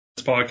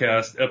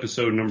Podcast,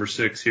 episode number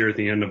 6 here at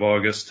the end of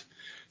August.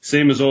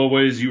 Same as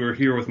always, you are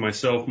here with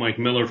myself, Mike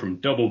Miller from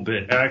Double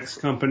Bit Axe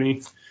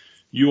Company.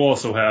 You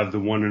also have the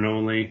one and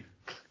only,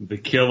 the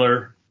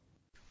Killer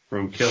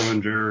from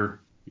Killinger,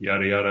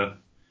 yada yada,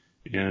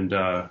 and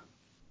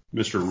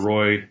Mr.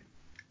 Roy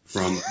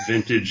from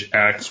Vintage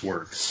Axe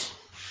Works,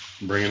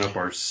 bringing up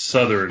our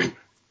southern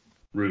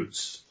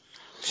roots.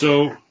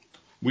 So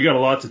we got a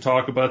lot to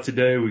talk about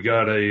today. We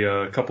got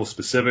a couple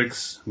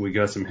specifics. We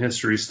got some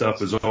history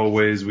stuff as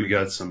always. We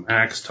got some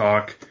axe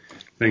talk,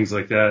 things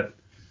like that.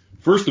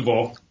 First of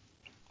all,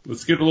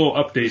 let's get a little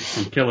update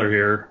from Killer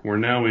here. We're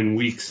now in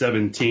week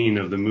 17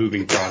 of the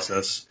moving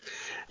process.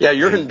 Yeah,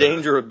 you're in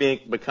danger of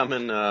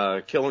becoming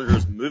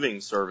Killinger's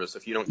moving service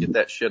if you don't get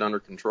that shit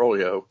under control,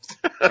 yo.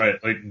 Right.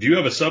 Like, do you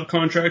have a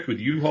subcontract with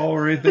U-Haul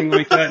or anything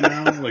like that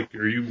now? Like,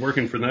 are you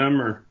working for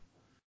them or?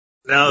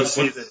 No,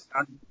 see,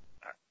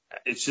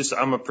 it's just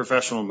I'm a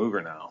professional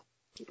mover now.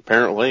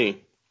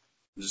 Apparently.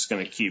 I'm just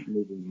going to keep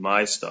moving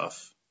my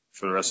stuff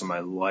for the rest of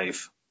my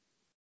life.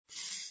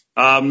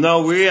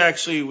 No,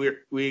 there's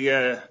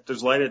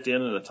light at the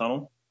end of the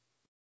tunnel.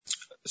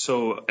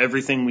 So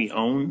everything we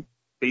own,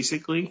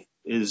 basically,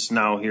 is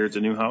now here at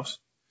the new house.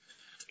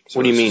 So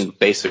what do you mean,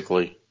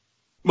 basically?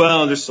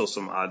 Well, there's still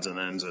some odds and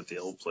ends at the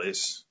old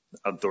place.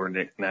 Outdoor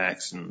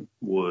knickknacks and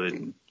wood.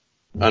 And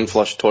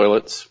unflushed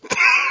toilets.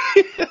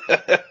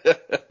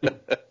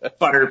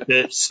 Fire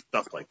pits,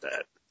 stuff like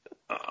that.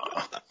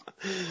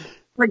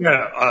 I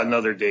got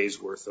another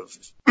day's worth of,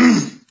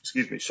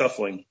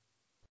 shuffling.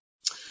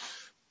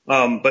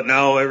 But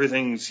now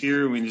everything's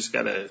here. We just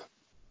gotta,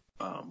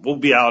 we'll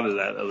be out of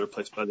that other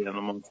place by the end of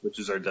the month, which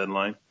is our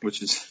deadline,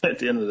 which is at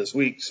the end of this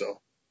week.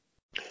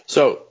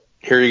 So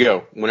here you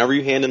go. Whenever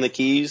you hand in the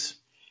keys,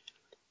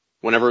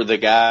 whenever the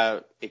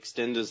guy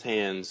extends his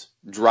hands,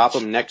 drop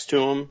them next to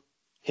him,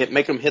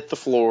 make him hit the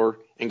floor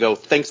and go,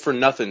 "Thanks for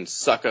nothing,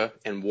 sucker,"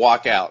 and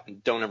walk out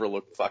and don't ever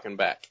look fucking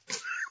back.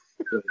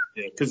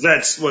 Yeah, because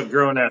that's what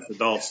grown-ass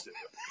adults do.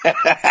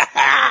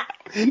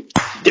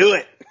 Do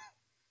it.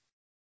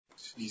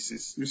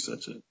 Jesus, you're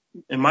such a...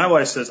 And my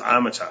wife says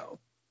I'm a child.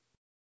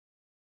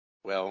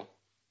 Well,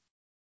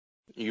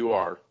 you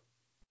are.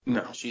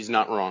 No. She's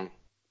not wrong.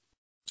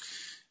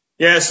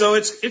 Yeah, so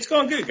it's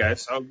going good,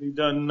 guys. I'll be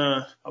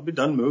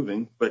done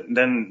moving, but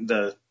then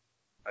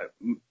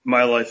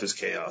my life is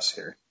chaos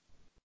here.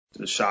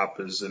 The shop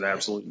is an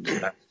absolute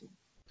disaster.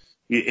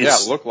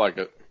 It looked like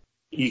it.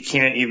 You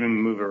can't even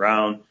move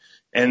around.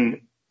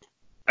 And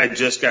I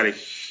just got a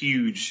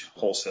huge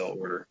wholesale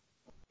order.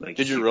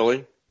 Did you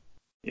really?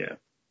 Yeah.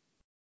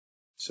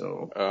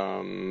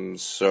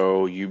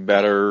 So you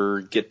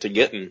better get to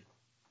getting.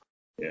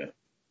 Yeah.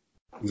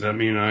 Does that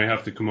mean I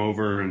have to come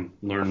over and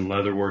learn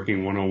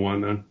leatherworking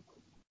 101 then?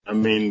 I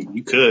mean,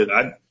 you could.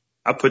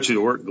 I'd put you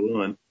to work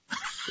gluing.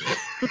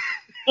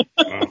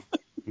 Wow.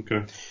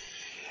 Okay.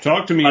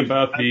 Talk to me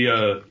about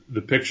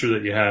the picture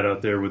that you had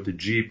out there with the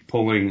Jeep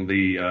pulling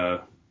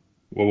the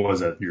what was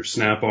that? Your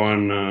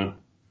snap-on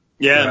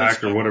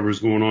rack or whatever's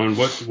going on.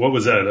 What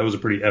was that? That was a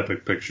pretty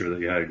epic picture that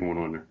you had going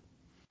on there.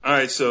 All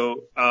right,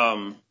 so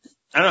I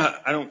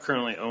don't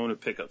currently own a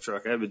pickup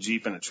truck. I have a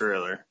Jeep and a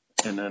trailer,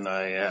 and then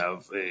I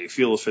have a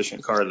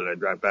fuel-efficient car that I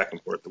drive back and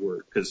forth to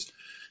work because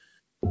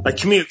I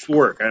commute to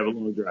work. I have a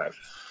long drive.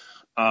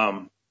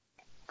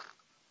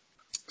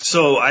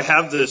 So I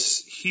have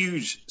this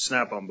huge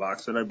Snap-on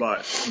box that I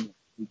bought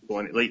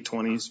in late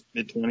 20s,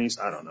 mid-20s.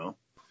 I don't know.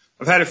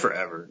 I've had it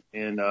forever,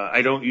 and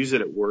I don't use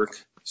it at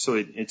work, so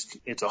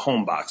it's a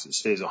home box. It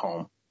stays at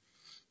home.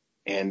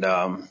 And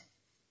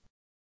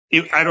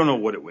I don't know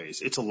what it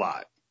weighs. It's a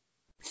lot.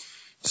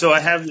 So I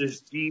have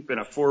this Jeep and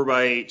a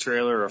 4x8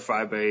 trailer or a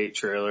 5x8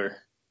 trailer,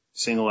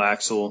 single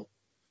axle,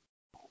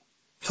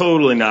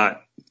 totally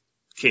not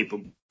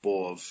capable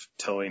of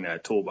towing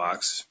that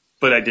toolbox,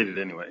 but I did it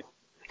anyway.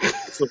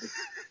 So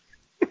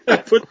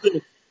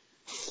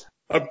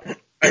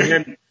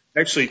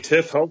actually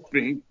Tiff helped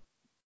me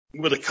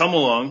with a come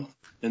along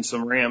and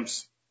some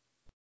ramps.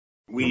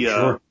 We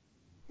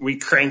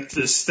cranked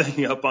this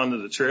thing up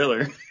onto the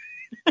trailer.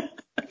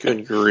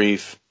 Good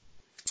grief.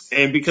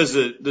 And because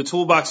the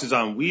toolbox is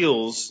on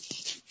wheels,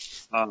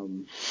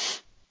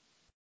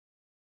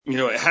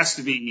 it has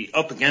to be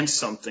up against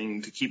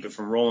something to keep it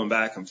from rolling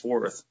back and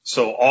forth.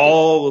 So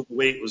all of the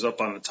weight was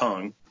up on the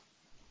tongue,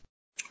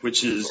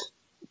 which is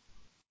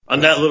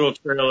on that little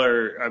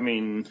trailer. I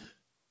mean,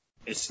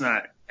 it's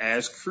not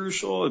as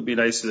crucial. It'd be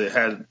nice if it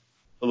had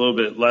a little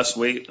bit less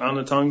weight on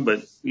the tongue,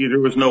 but there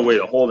was no way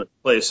to hold it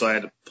in place. So I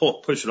had to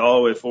push it all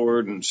the way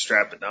forward and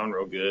strap it down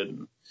real good.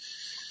 And,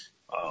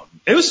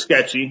 it was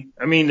sketchy.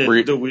 I mean,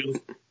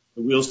 the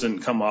wheels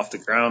didn't come off the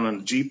ground on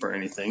the Jeep or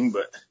anything,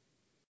 but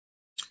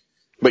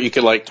you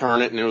could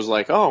turn it and it was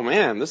like, oh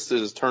man, this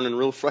is turning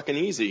real fucking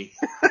easy.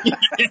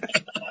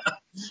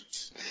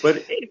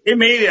 But it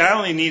made it. I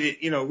only needed,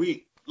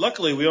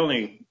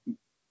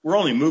 we're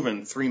only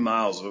moving 3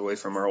 miles away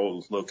from our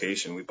old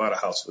location. We bought a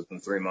house within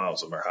 3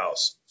 miles of our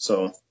house.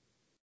 So,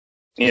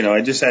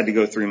 I just had to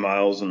go 3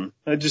 miles and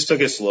I just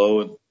took it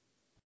slow and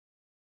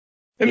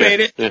it made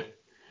it. Yeah.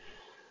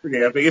 pretty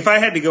epic. If I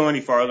had to go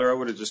any farther, I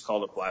would have just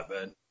called a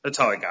flatbed. That's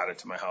how I got it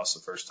to my house the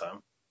first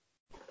time.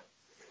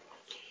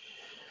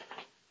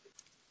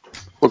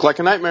 Looked like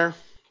a nightmare.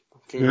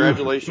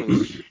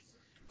 Congratulations.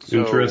 So,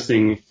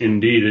 interesting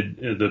indeed.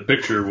 The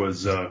picture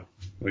was,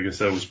 like I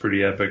said, was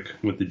pretty epic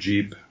with the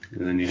Jeep,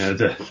 and then you had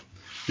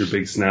your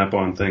big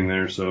Snap-on thing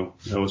there, so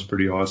that was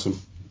pretty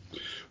awesome.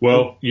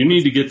 Well, you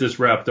need to get this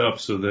wrapped up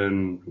so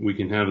then we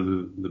can have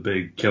the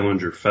big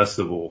Killinger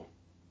Festival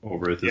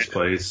over at this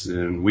place,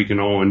 and we can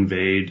all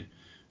invade,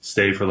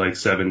 stay for like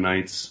 7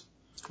 nights.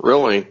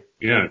 Really?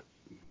 Yeah.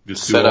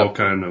 Just do all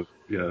kind of,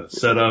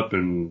 set up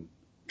and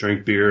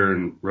drink beer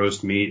and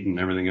roast meat and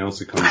everything else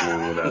that comes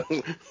along with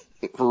that.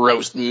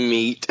 Roast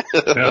meat.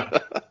 Yeah.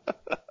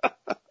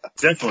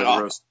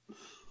 Definitely roast.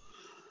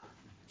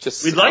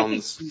 We'd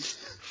like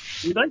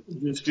to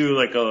just do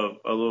like a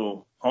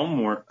little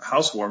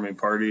housewarming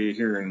party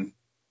here in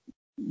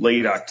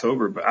late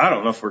October, but I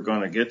don't know if we're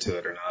going to get to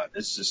it or not.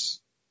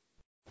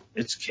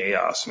 It's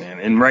chaos, man.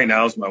 And right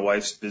now is my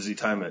wife's busy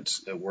time at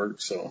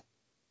work, so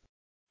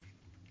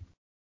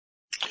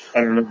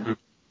I don't know.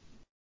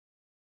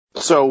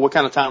 So what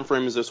kind of time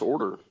frame is this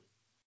order?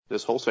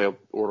 This wholesale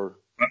order?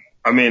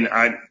 I mean,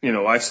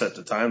 I set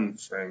the time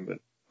frame,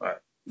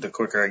 but the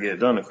quicker I get it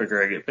done, the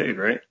quicker I get paid,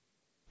 right?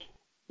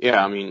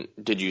 Yeah, I mean,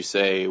 did you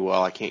say,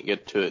 well, I can't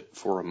get to it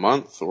for a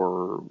month,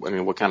 or, I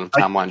mean, what kind of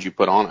timeline did you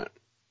put on it?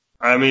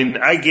 I mean,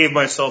 I gave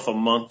myself a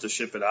month to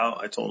ship it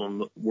out. I told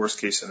them worst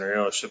case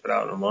scenario, I'll ship it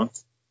out in a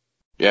month.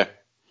 Yeah.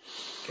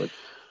 But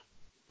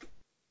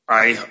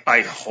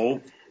I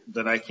hope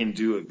that I can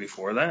do it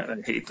before that. I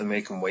hate to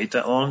make them wait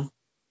that long.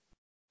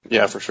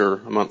 Yeah, for sure.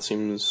 A month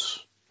seems,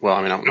 well,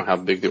 I mean, I don't know how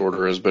big the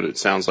order is, but it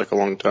sounds like a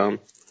long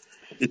time.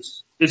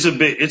 It's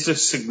a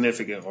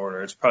significant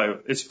order. It's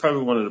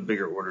probably one of the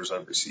bigger orders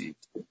I've received.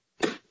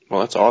 Well,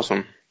 that's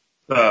awesome.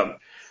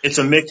 It's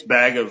a mixed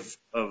bag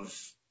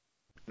of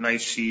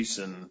knife sheaths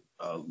and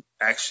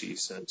axe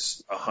sheaths, and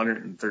it's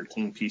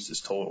 113 pieces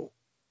total.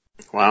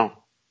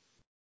 Wow.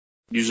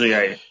 Usually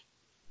I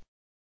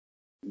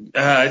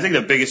think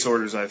the biggest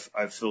orders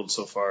I've filled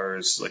so far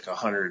is like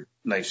 100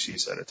 knife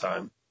sheaths at a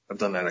time. I've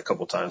done that a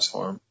couple times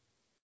for them.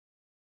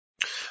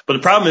 But the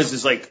problem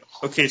is like,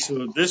 okay,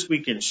 so this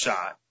weekend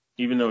shot,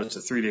 even though it's a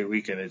 3-day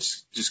weekend,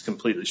 it's just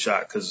completely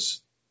shot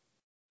because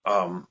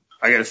I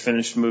got to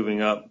finish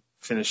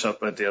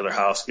up at the other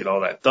house, get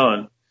all that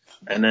done.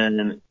 And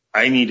then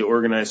I need to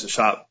organize the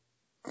shop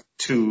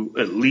to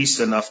at least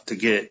enough to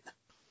get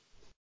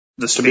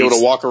the space. To be able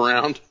to walk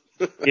around?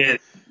 Yeah,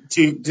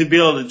 to be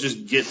able to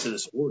just get to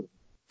this order.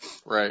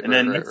 Right,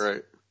 and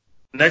right.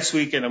 Next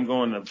weekend I'm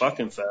going to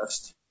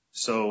Buckenfest.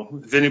 So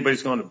if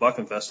anybody's going to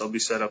Buckenfest, I'll be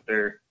set up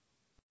there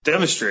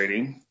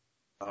demonstrating.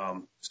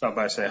 Stop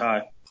by, say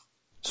hi.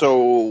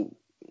 So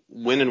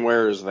when and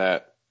where is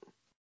that?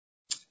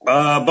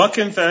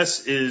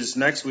 Buckenfest is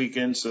next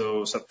weekend,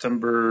 so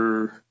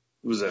September,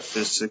 was that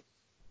 5th,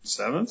 6th,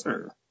 7th,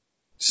 or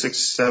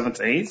 6th, 7th,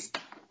 8th?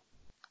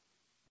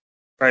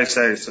 Friday,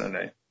 Saturday,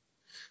 Sunday.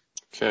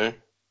 Okay.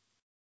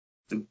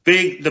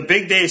 The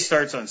big day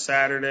starts on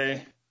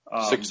Saturday.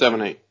 6,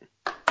 7, 8.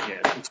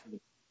 Yeah.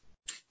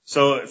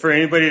 So for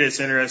anybody that's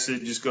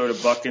interested, just go to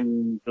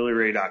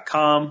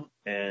buckandbillyray.com,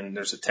 and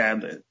there's a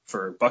tab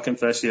for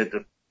Buckenfest. You have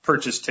to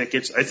purchase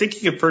tickets. I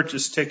think you can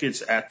purchase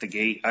tickets at the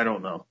gate. I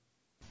don't know.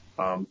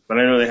 But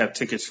I know they have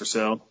tickets for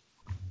sale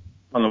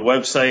on the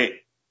website.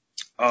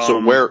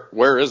 So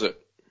where is it?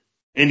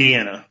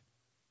 Indiana.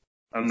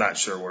 I'm not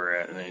sure where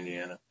at in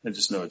Indiana. I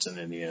just know it's in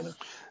Indiana.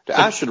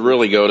 I should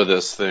really go to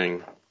this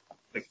thing.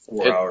 Like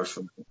 4 hours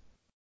from here.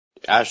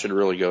 I should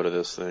really go to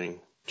this thing.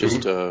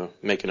 Just to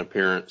make an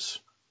appearance.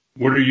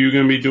 What are you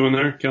going to be doing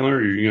there, Keller?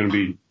 Are you going to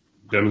be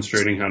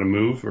demonstrating how to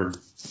move, or?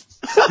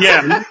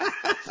 Yeah.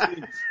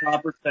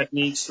 Proper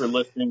techniques for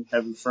lifting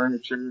heavy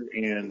furniture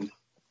and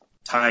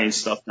tying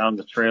stuff down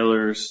the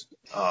trailers.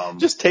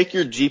 Just take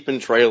your Jeep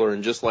and trailer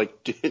and just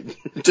fucking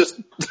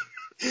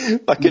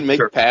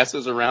make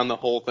passes around the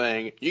whole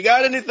thing. You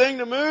got anything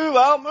to move?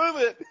 I'll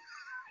move it.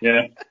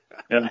 Yeah,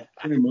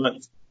 pretty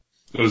much.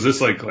 So is this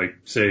like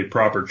say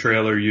proper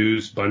trailer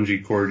use,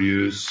 bungee cord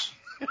use,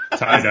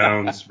 tie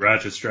downs,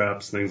 ratchet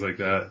straps, things like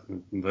that?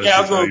 That's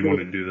just how you want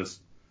to do this.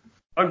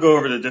 I'll go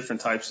over the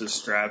different types of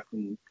strap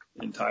and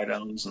tie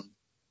downs, and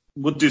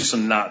we'll do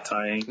some knot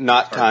tying.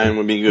 Knot tying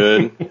would be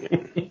good.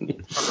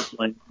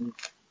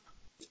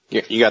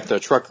 Yeah, you got the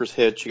trucker's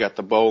hitch, you got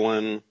the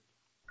bowline.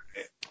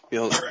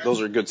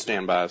 Those are good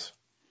standbys.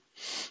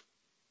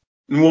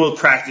 And we'll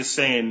practice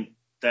saying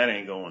that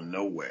ain't going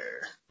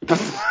nowhere.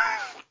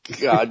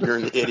 God, you're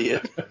an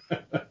idiot.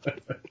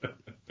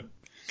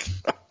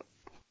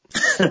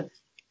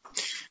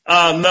 No,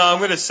 I'm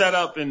going to set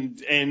up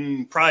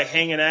and probably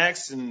hang an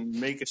axe and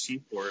make a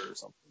sheath for it or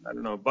something. I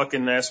don't know.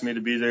 Buckin asked me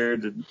to be there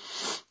to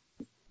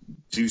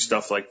do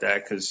stuff like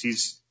that because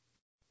he's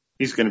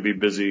going to be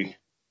busy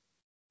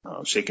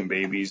shaking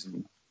babies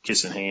and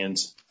kissing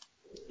hands.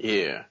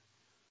 Yeah.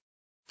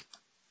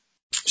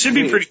 Should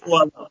be pretty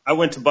cool. I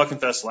went to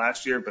Buckenfest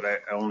last year, but I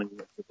only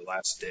went for the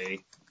last day.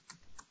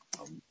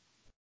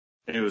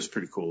 It was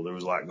pretty cool. There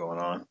was a lot going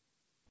on.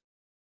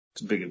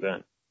 It's a big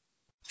event.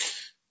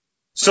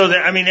 So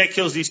that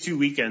kills these 2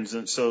 weekends.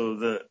 And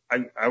so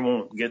I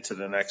won't get to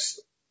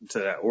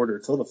that order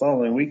till the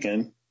following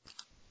weekend.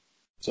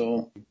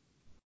 So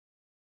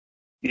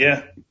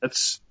yeah,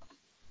 that's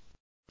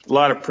a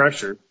lot of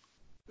pressure.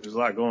 There's a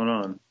lot going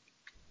on.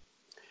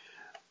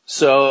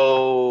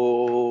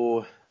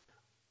 So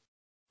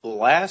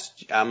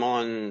I'm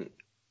on,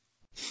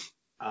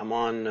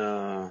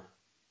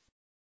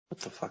 what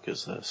the fuck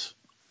is this?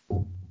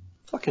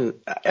 Fucking,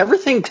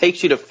 everything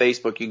takes you to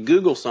Facebook. You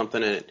Google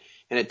something and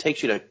it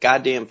takes you to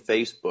goddamn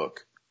Facebook.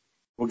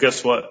 Well,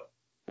 guess what?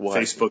 What?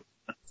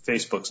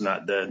 Facebook's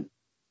not dead.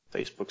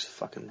 Facebook's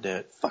fucking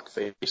dead. Fuck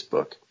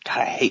Facebook. God,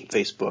 I hate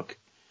Facebook.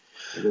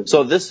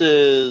 So this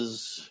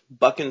is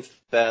Buckin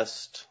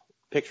Fest.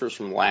 Pictures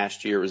from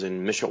last year. It was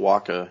in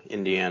Mishawaka,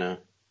 Indiana.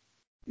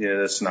 Yeah,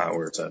 that's not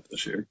where it's at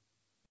this year.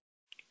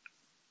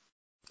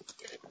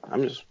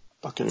 I'm just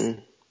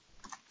fucking.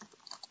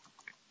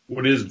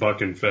 What is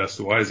Buckin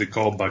Fest? Why is it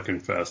called Buckin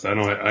Fest?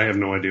 I have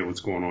no idea what's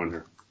going on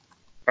here.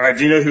 All right,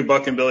 do you know who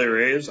Buckin Billy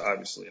Ray is?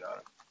 Obviously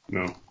not.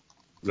 No. Is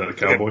that a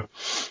cowboy?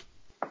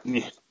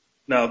 Yeah.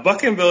 No,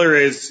 Buckin Billy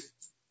Ray is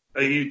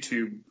a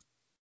YouTube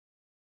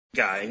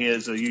guy. He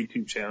has a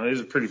YouTube channel. He has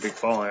a pretty big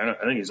following. I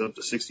think he's up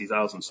to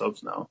 60,000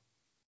 subs now.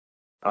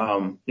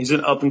 He's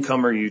an up and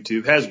comer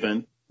YouTube, has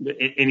been,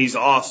 and he's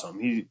awesome.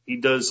 He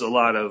does a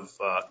lot of,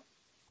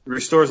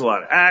 restores a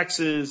lot of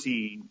axes.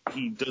 He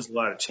does a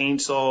lot of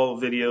chainsaw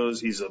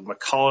videos. He's a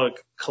McCulloch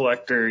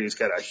collector. He's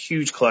got a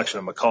huge collection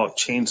of McCulloch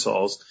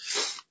chainsaws.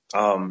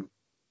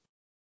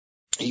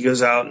 He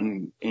goes out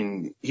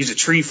and he's a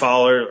tree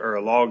faller or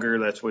a logger.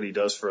 That's what he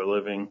does for a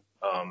living.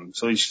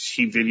 So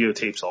he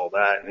videotapes all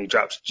that, and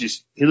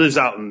he lives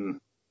out in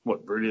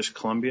British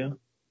Columbia?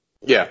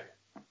 Yeah.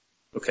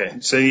 Okay.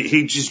 So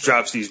he just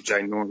drops these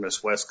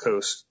ginormous West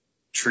Coast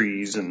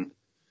trees, and,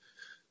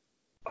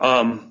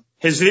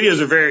 his videos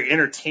are very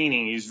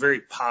entertaining. He's very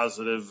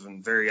positive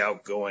and very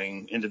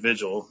outgoing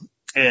individual.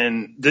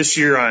 And this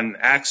year on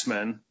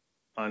Axemen,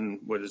 on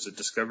what is it,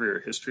 Discovery or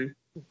History?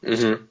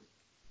 Mm-hmm.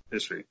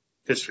 History.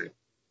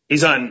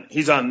 He's on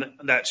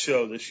that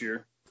show this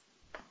year.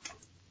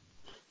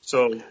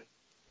 So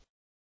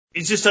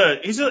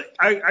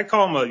I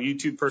call him a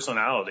YouTube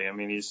personality. I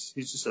mean, he's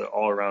just an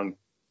all around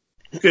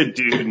good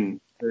dude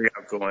and very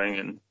outgoing.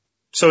 And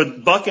so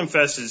Buckin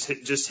Fest is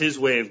just his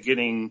way of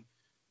getting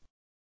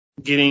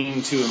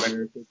to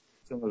America,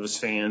 some of his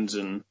fans,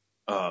 and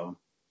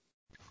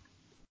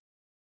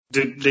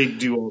they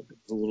do all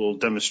the little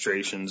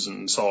demonstrations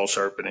and saw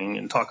sharpening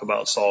and talk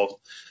about saw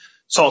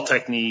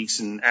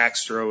techniques and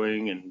axe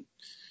throwing and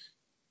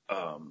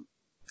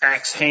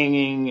axe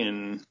hanging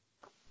and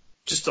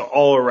just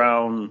all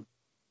around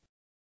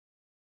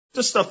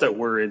just stuff that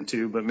we're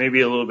into, but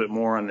maybe a little bit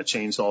more on the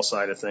chainsaw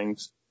side of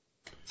things.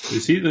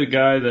 Is he the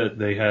guy that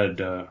they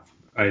had?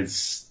 I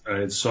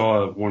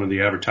saw one of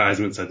the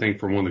advertisements, I think,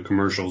 for one of the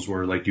commercials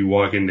where, like, you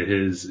walk into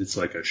it's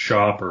like a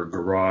shop or a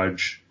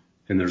garage,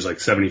 and there's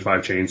like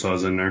 75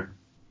 chainsaws in there.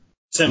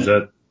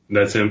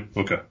 That's him?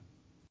 Okay.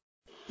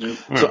 Yep.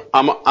 So Right.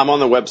 I'm on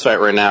the website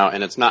right now,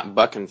 and it's not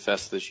Buckin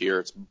Fest this year.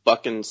 It's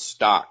Buckin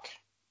Stock,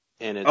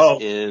 and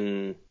it's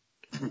in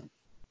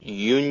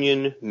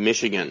Union,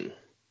 Michigan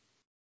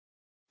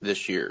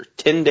this year.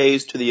 10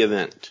 days to the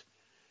event.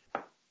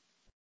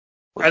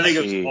 I think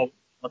it was all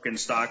Buckin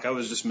Stock. I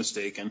was just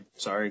mistaken.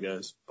 Sorry,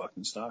 guys.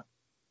 Buckin Stock.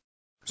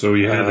 So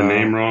you had the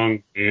name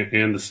wrong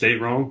and the state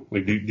wrong?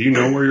 Like, do you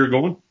know where you're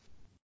going?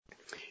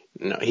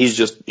 No, he's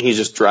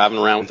just driving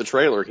around with the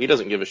trailer. He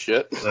doesn't give a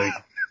shit. Like,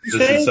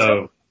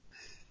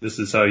 this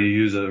is how you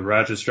use a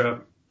ratchet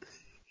strap?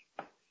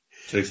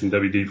 Take some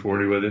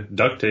WD-40 with it.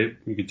 Duct tape.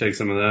 You could take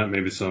some of that.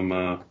 Maybe some,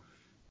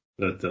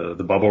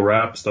 the bubble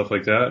wrap, stuff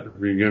like that.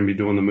 Are you going to be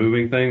doing the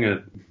moving thing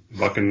at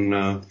Buckin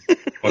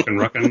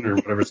Ruckin or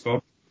whatever it's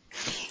called?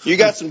 You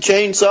got some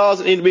chainsaws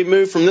that need to be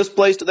moved from this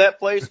place to that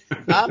place?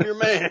 I'm your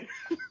man.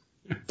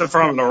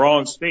 From the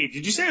wrong state.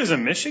 Did you say it was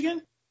in Michigan?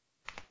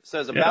 It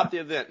says about the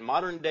event,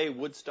 modern day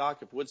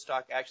Woodstock, if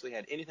Woodstock actually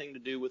had anything to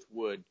do with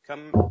wood.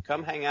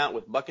 Come hang out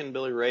with Buckin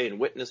Billy Ray and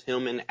witness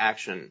him in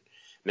action.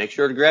 Make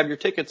sure to grab your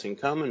tickets and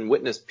come and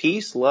witness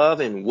peace, love,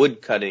 and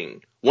wood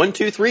cutting. 1,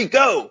 2, 3,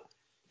 go!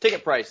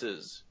 Ticket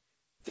prices,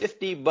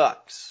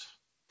 $50.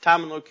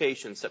 Time and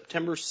location,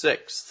 September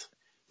 6th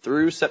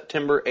through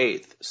September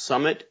 8th.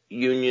 Summit,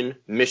 Union,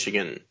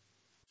 Michigan.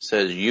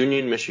 Says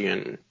Union,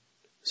 Michigan.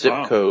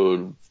 Zip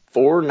code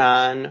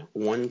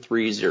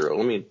 49130.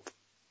 Let me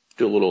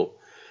do a little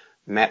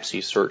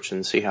Mapsy search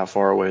and see how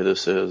far away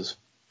this is.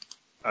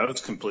 I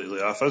was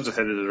completely off. I was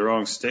headed to the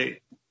wrong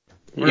state.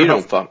 You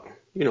don't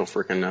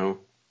freaking know.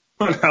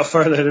 I wonder how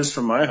far that is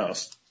from my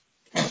house.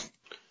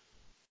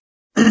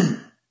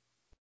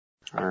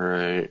 All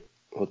right.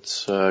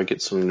 Let's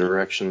get some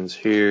directions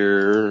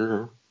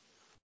here.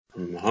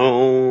 From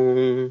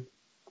home.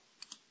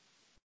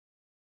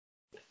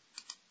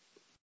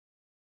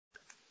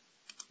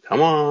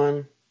 Come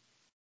on.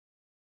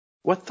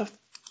 What the?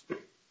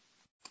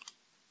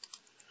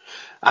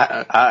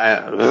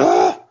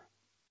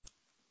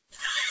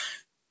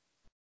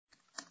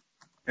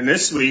 And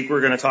this week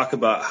we're going to talk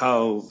about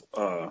how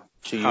to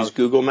use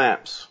Google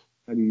Maps.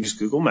 How to use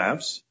Google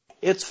Maps.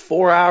 It's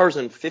 4 hours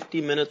and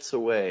 50 minutes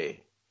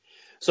away.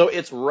 So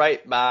it's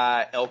right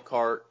by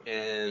Elkhart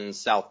and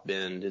South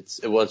Bend.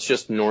 It's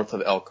just north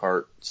of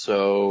Elkhart.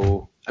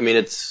 So, I mean,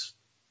 it's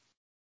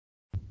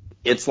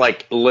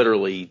like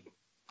literally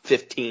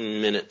 15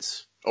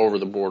 minutes over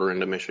the border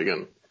into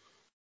Michigan.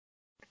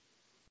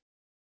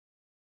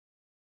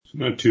 It's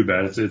not too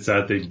bad. It's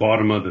at the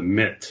bottom of the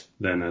mitt,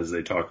 then, as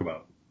they talk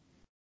about.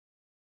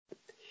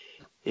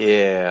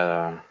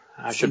 Yeah,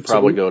 I should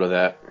probably go to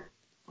that.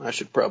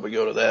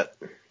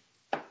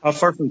 How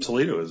far from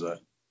Toledo is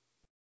that?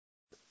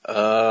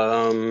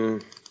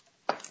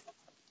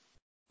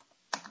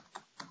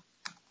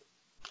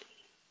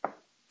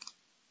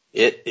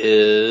 It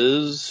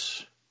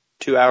is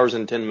 2 hours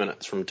and 10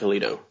 minutes from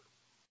Toledo.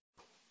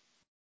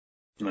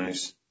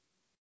 Nice.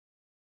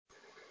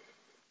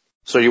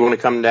 So you want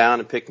to come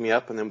down and pick me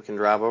up and then we can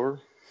drive over?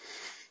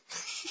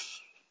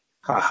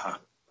 Haha.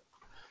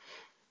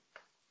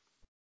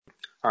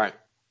 All right.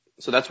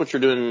 So that's what you're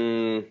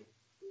doing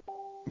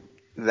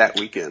that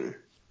weekend.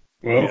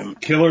 Well,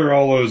 Killer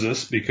all owes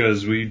us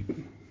because we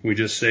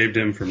just saved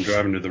him from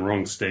driving to the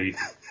wrong state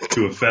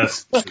to a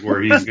fest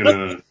where he's going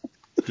to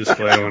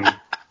display on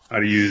how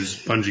to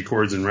use bungee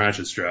cords and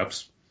ratchet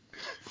straps.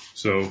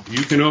 So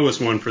you can owe us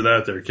one for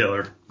that there,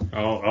 Killer.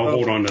 I'll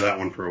hold on to that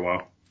one for a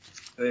while.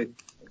 Hey.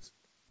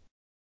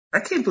 I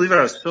can't believe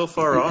I was so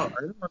far off.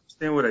 I don't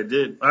understand what I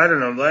did. I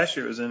don't know. Last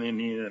year it was in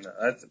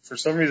Indiana. For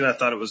some reason I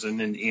thought it was in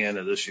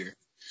Indiana this year.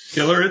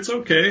 Killer, it's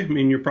okay. I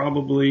mean, you're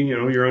probably,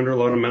 you're under a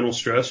lot of mental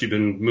stress. You've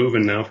been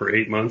moving now for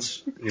 8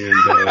 months and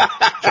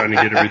trying to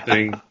get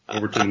everything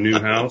over to the new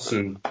house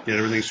and get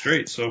everything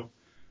straight. So,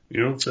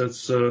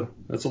 that's a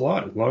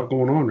lot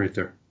going on right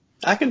there.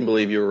 I can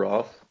believe you were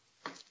off.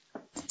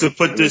 To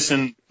put this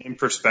in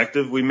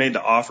perspective, we made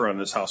the offer on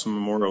this house on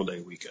Memorial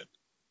Day weekend.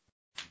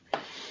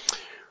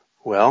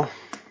 Well,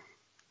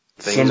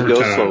 things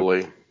go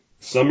slowly.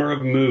 Summer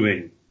of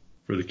moving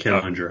for the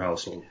Killinger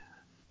household.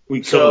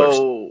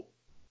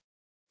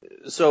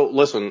 So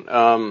listen,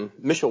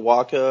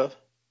 Mishawaka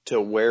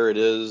to where it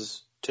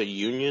is to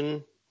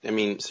Union, I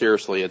mean,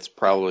 seriously, it's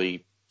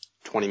probably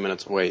 20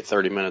 minutes away,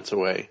 30 minutes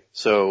away.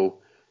 So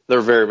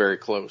they're very, very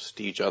close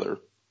to each other.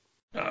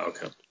 Oh,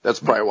 okay. That's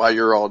probably why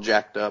you're all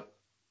jacked up,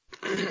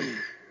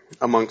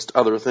 amongst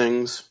other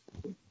things.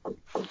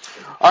 All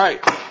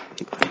right,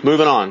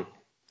 moving on.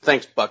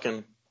 Thanks,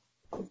 Buckin.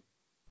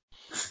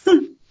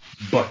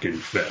 Buckin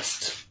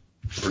Fest.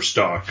 Or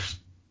Stock.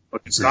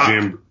 Buckin Stock.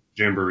 Or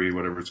Jamboree,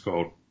 whatever it's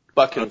called.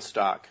 Buckin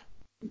Stock.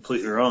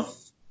 Completely wrong.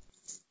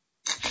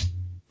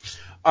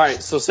 All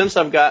right, so since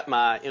I've got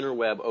my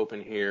interweb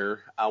open here,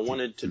 I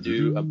wanted to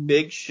do a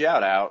big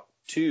shout out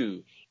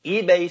to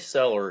eBay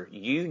seller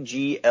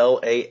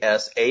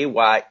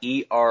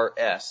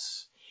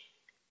UGLASAYERS.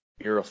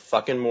 You're a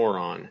fucking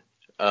moron.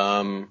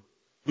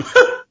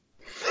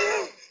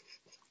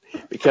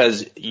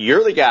 Because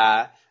you're the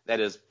guy that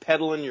is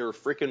peddling your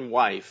freaking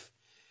wife.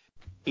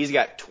 He's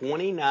got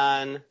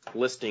 29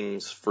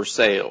 listings for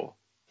sale.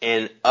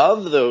 And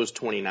of those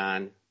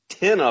 29,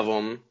 10 of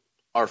them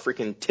are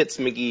freaking Tits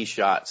McGee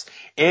shots.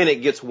 And it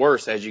gets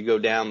worse as you go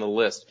down the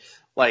list.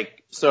 Most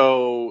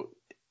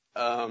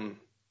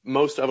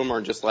of them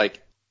are just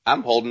like,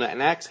 I'm holding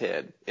an axe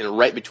head and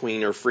right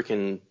between her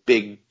freaking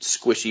big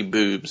squishy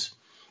boobs.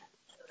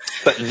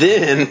 But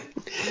then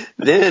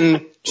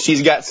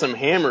she's got some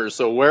hammers.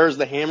 So where's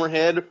the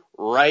hammerhead?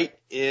 Right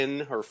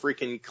in her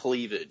freaking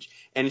cleavage.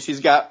 And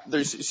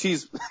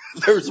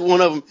there's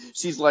one of them,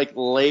 she's like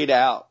laid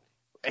out.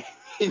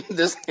 And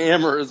this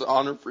hammer is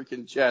on her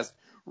freaking chest,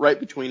 right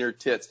between her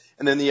tits.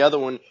 And then the other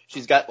one,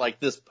 she's got like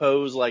this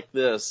pose like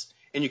this.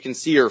 And you can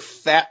see her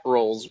fat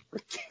rolls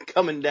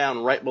coming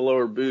down right below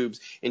her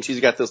boobs. And she's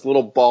got this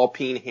little ball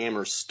peen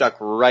hammer stuck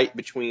right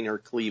between her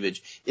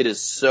cleavage. It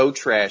is so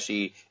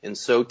trashy and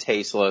so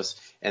tasteless.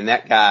 And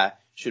that guy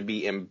should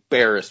be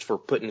embarrassed for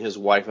putting his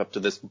wife up to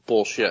this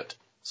bullshit.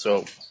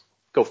 So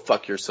go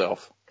fuck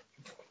yourself.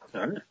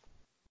 All right.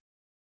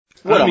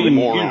 What a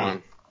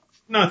moron.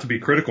 Not to be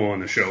critical on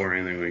the show or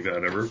anything like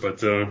that ever,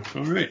 but all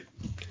right.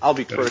 I'll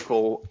be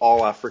critical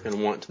all I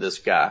freaking want to this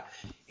guy.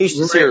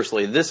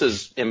 Seriously, this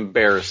is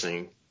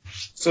embarrassing.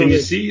 So can you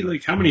see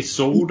like how many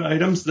sold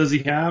items does he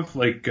have?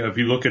 Like if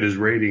you look at his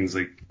ratings,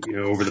 like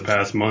over the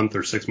past month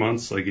or 6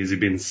 months, like has he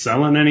been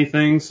selling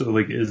anything? So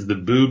like is the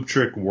boob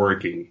trick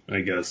working?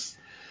 I guess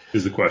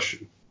is the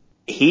question.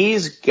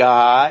 He's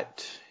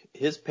got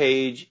his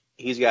page.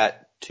 He's got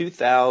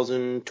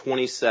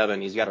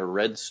 2027. He's got a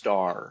red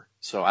star.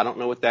 So I don't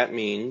know what that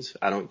means.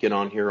 I don't get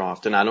on here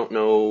often. I don't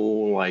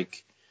know,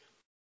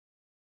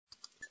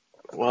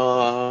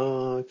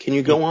 can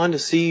you go on to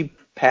see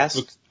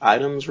past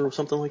items or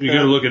something like that? You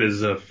got to look at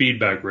his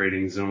feedback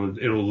ratings, and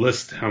it'll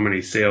list how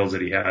many sales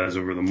that he has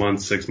over the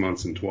month, 6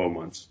 months, and 12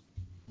 months.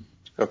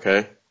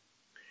 Okay.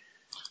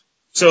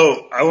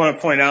 So I want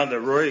to point out that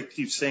Roy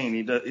keeps saying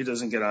he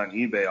doesn't get on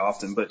eBay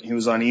often, but he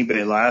was on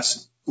eBay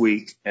last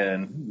week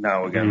and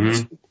now again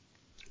this week.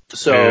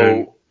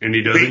 So And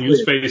he doesn't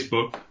use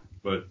Facebook,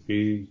 but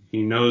he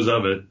knows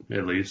of it,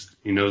 at least.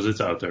 He knows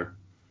it's out there.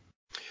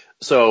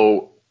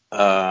 So,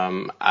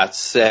 I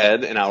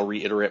said, and I'll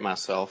reiterate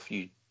myself,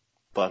 you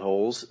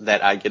buttholes,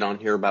 that I get on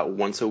here about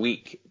once a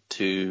week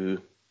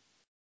to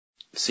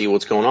see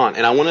what's going on.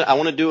 And I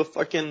want to do a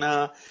fucking,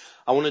 I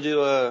want to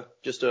do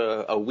just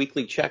a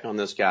weekly check on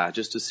this guy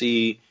just to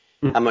see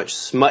how much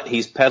smut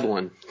he's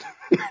peddling.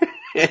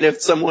 And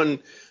if someone,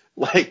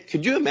 like,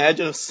 could you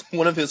imagine if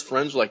one of his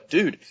friends was like,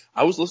 dude,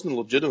 I was listening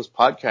to Legitimate's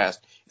podcast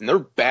and they're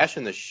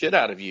bashing the shit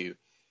out of you.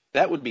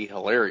 That would be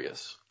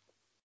hilarious.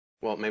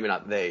 Well, maybe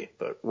not they,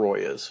 but Roy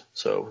is,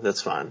 so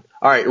that's fine.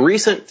 All right,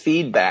 recent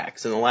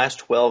feedbacks in the last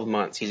 12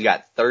 months. He's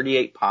got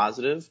 38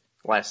 positive.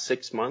 Last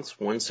 6 months,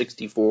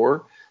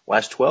 164.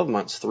 Last 12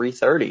 months,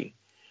 330.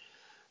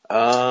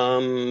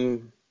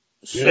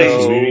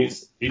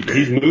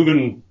 He's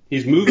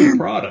moving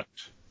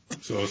product.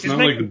 So it's not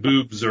like the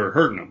boobs are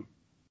hurting him.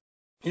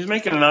 He's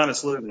making an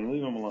honest living.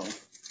 Leave him alone.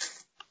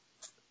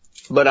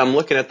 But I'm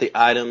looking at the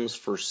items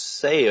for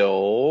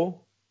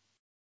sale,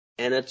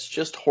 and it's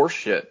just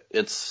horseshit.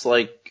 It's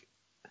like,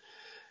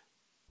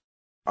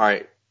 all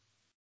right,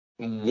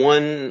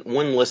 one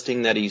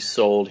listing that he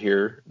sold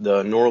here,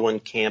 the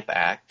Norland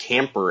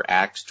Camper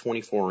Axe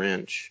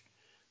 24-inch.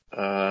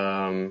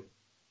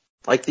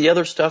 Like the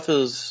other stuff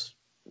is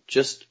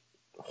just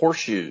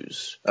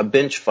horseshoes, a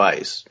bench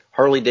vise,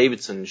 Harley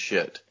Davidson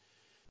shit.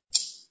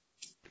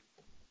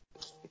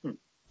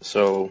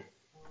 So,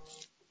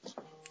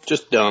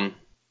 just dumb.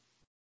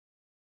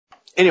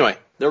 Anyway,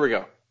 there we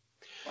go.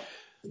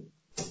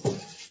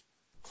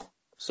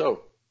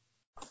 So,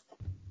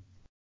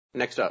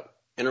 next up,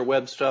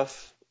 interweb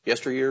stuff,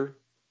 yesteryear.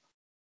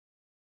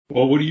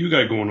 Well, what do you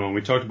got going on?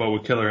 We talked about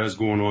what Keller has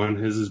going on.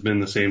 His has been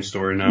the same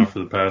story now for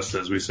the past,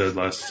 as we said,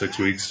 last 6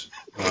 weeks.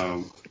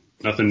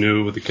 Nothing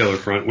new with the Keller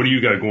front. What do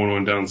you got going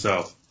on down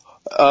south?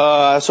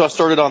 So I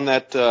started on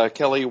that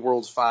Kelly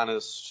World's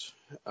Finest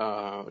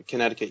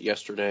Connecticut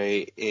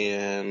yesterday,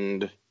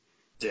 and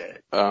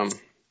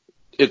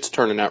it's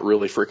turning out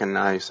really freaking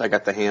nice. I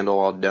got the handle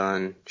all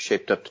done,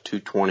 shaped up to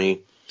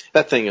 220.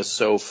 That thing is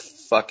so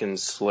fucking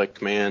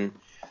slick, man.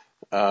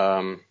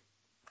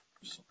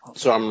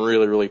 So I'm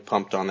really, really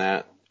pumped on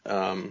that.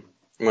 I'm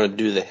going to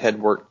do the head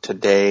work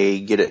today,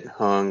 get it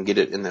hung, get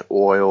it in the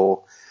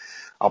oil.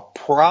 I'll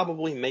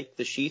probably make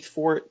the sheath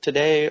for it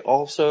today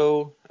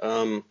also.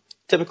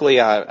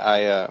 Typically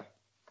I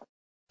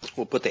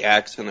will put the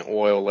axe in the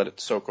oil, let it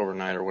soak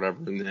overnight or whatever,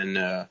 and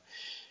then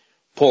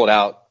pull it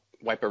out,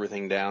 wipe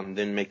everything down,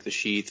 then make the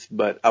sheath.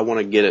 But I want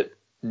to get it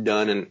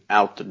done and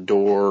out the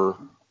door.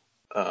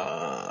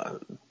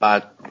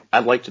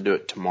 I'd like to do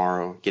it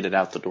tomorrow, get it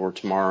out the door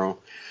tomorrow.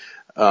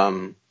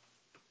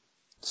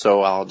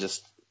 So I'll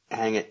just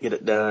hang it, get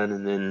it done,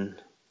 and then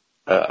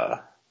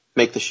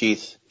make the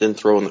sheath, then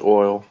throw in the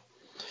oil.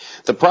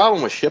 The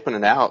problem with shipping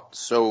it out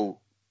so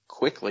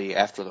quickly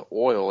after the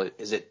oil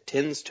is it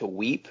tends to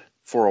weep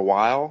for a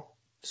while.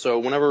 So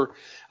whenever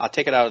I'll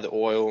take it out of the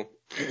oil,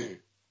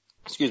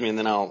 excuse me, and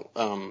then I'll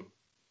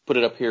put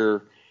it up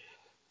here,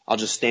 I'll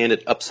just stand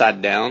it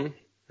upside down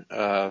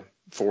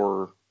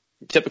for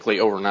typically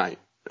overnight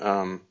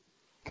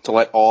to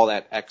let all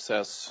that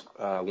excess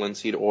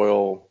linseed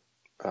oil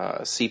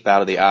seep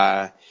out of the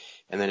eye,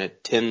 and then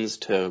it tends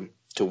to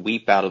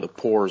weep out of the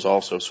pores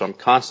also. So I'm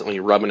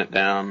constantly rubbing it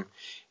down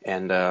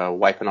and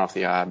wiping off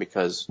the eye,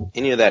 because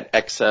any of that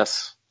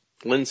excess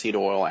linseed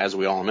oil, as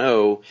we all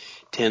know,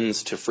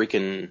 tends to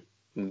freaking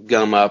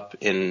gum up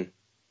and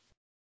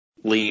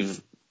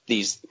leave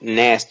these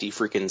nasty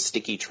freaking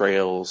sticky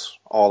trails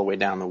all the way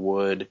down the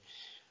wood.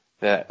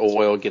 That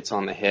oil gets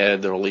on the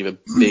head, that'll leave a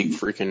big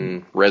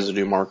freaking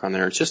residue mark on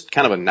there. It's just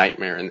kind of a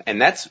nightmare.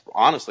 And that's,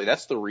 honestly,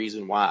 that's the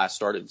reason why I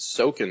started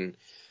soaking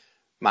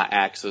my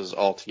axes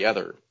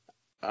altogether.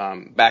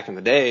 Back in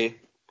the day,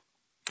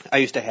 I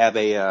used to have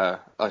a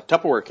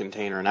Tupperware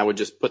container, and I would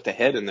just put the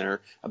head in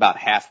there about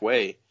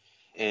halfway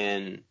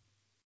and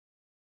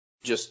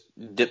just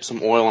dip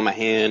some oil in my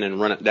hand and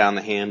run it down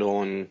the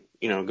handle and,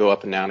 go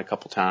up and down a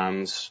couple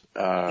times.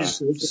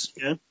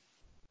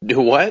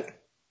 Do what?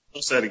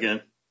 Say that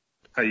again.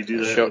 How you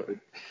do that?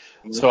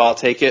 So I'll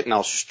take it and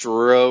I'll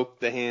stroke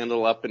the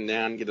handle up and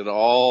down, get it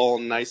all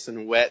nice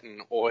and wet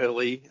and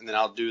oily, and then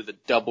I'll do the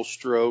double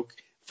stroke.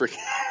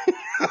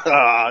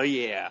 Oh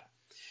yeah.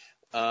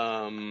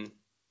 Get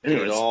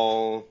it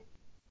all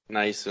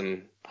nice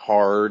and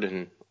hard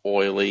and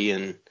oily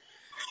and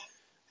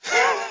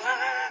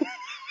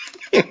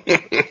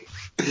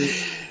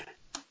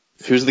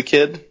who's the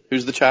kid?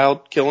 Who's the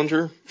child?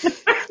 Killinger?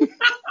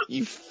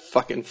 You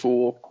fucking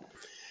fool.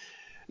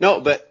 No,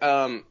 but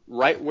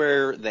right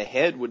where the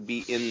head would be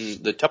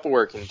in the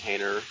Tupperware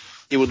container,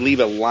 it would leave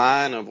a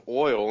line of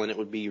oil, and it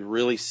would be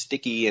really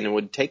sticky, and it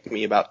would take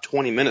me about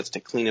 20 minutes to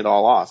clean it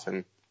all off.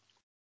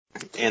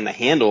 And the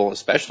handle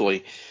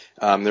especially,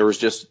 there was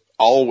just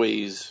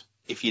always,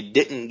 if you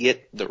didn't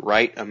get the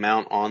right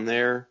amount on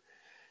there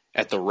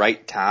at the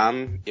right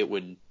time,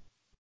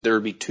 there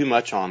would be too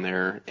much on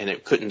there, and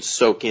it couldn't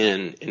soak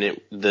in, and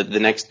the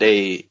next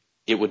day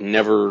it would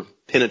never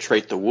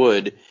penetrate the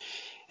wood,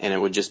 and it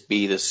would just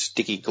be this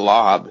sticky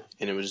glob,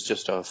 and it was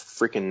just a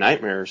freaking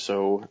nightmare.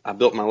 So I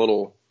built my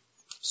little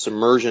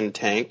submersion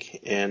tank,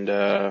 and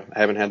I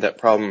haven't had that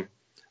problem.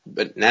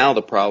 But now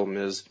the problem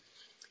is,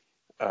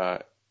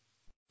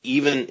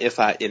 even if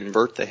I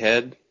invert the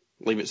head,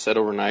 leave it set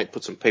overnight,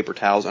 put some paper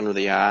towels under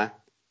the eye,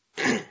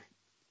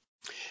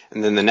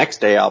 and then the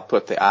next day I'll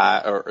put the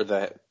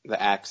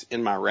axe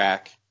in my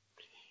rack,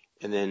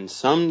 and then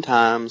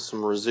sometimes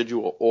some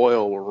residual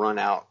oil will run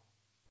out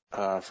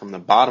from the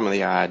bottom of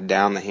the eye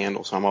down the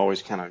handle. So I'm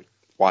always kind of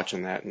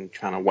watching that and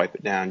trying to wipe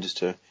it down just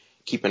to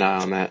keep an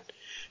eye on that.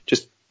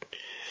 Just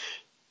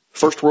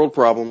first world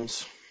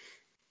problems.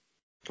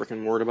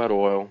 Freaking worried about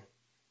oil.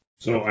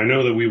 So I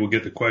know that we will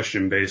get the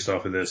question based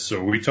off of this.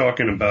 So are we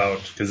talking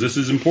about, because this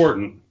is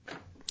important,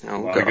 Oh,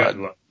 a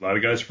lot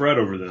of guys fret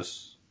over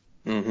this.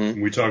 Mm-hmm.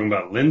 Are we talking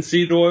about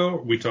linseed oil? Or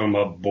are we talking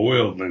about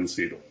boiled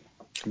linseed oil?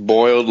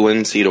 Boiled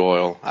linseed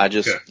oil. I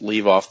just Okay.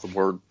 leave off the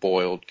word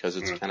boiled because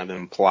it's kind of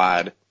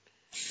implied.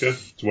 Okay,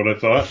 that's what I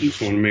thought.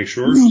 Just want to make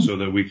sure so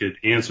that we could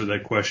answer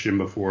that question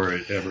before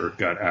it ever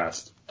got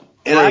asked.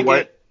 And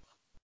Roy,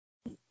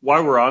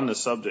 while we're on the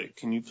subject,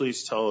 can you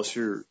please tell us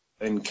your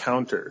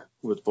encounter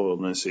with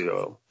boiled linseed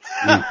oil?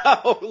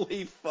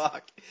 Holy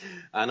fuck.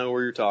 I know what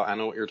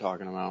you're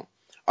talking about.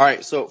 All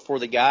right. So for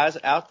the guys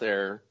out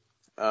there,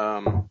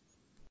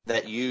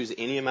 that use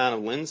any amount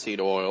of linseed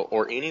oil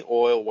or any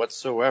oil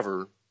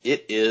whatsoever,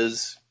 it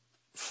is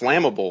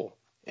flammable.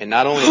 And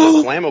not only is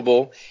it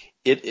flammable,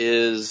 it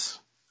is,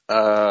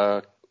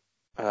 it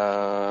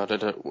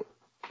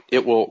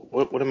will,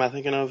 what am I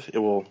thinking of? It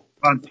will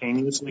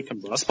Spontaneously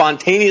combust.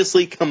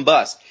 spontaneously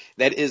combust.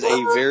 That is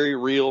a very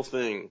real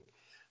thing.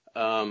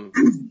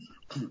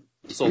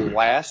 So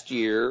last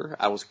year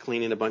I was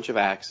cleaning a bunch of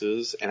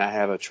axes, and I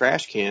have a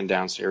trash can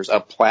downstairs, a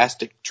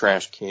plastic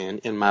trash can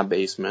in my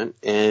basement,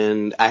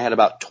 and I had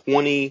about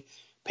 20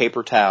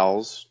 paper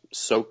towels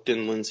soaked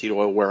in linseed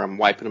oil where I'm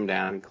wiping them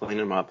down and cleaning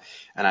them up,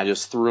 and I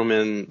just threw them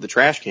in the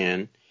trash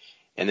can.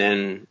 And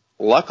then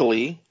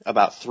luckily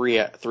about three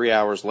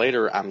hours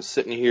later, I'm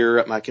sitting here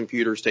at my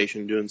computer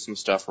station doing some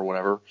stuff or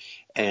whatever,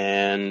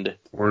 and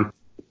Or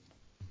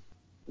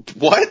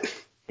what?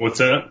 what's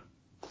that?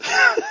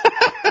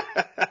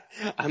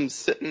 I'm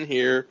sitting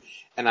here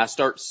and I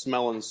start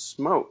smelling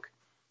smoke.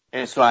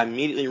 And so I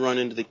immediately run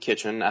into the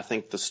kitchen. I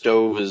think the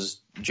stove is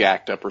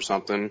jacked up or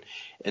something.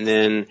 And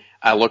then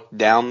I look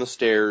down the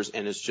stairs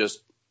and it's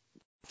just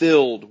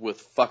filled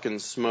with fucking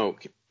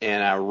smoke.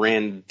 And I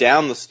ran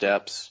down the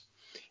steps,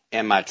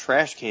 and my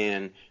trash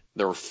can,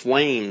 there were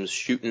flames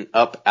shooting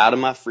up out of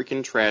my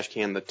freaking trash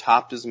can. The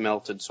top is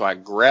melted. So I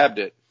grabbed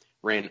it,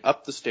 ran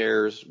up the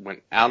stairs,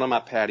 went out on my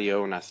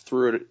patio, and I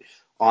threw it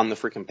on the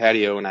freaking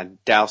patio, and I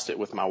doused it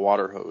with my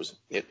water hose.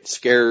 It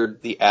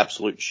scared the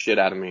absolute shit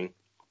out of me.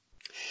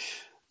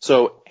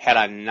 So had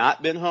I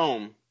not been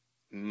home,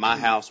 my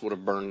house would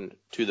have burned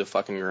to the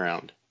fucking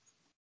ground.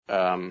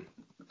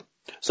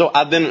 So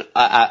I'm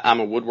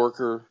a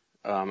woodworker.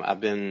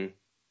 I've been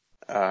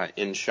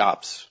in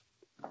shops.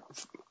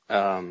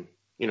 I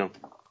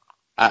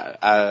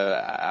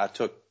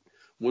took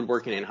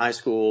woodworking in high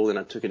school, and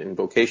I took it in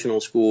vocational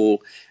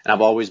school, and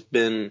I've always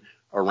been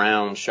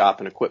around shop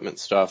and equipment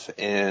stuff,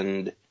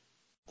 and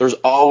there's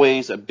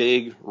always a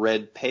big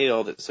red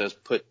pail that says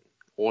put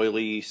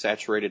oily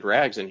saturated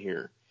rags in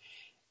here.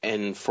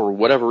 And for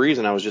whatever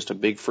reason, I was just a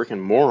big freaking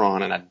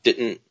moron, and I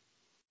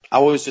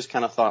always just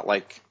kind of thought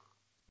like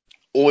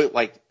oil,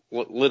 like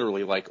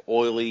literally like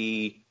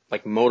oily,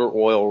 like motor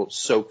oil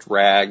soaked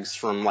rags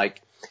from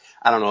like,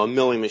 I don't know, a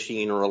milling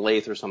machine or a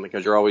lathe or something,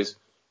 because you're always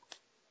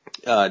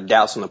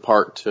dousing the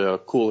part to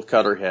cool the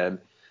cutter head.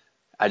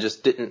 I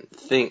just didn't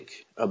think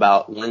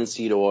about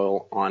linseed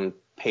oil on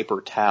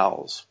paper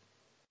towels.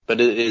 But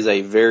it is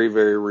a very,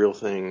 very real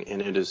thing,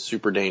 and it is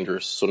super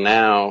dangerous. So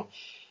now,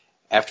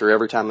 after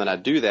every time that I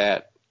do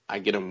that, I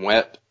get them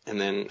wet,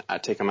 and then I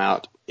take them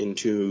out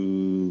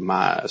into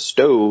my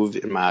stove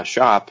in my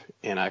shop,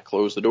 and I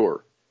close the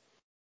door.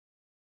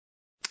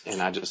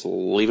 And I just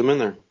leave them in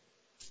there.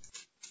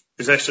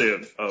 There's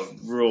actually a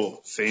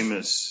real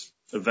famous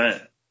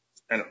event.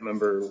 I don't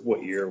remember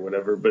what year or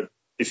whatever, but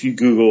if you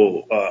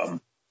Google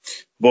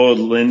boiled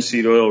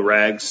linseed oil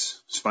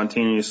rags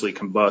spontaneously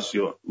combust,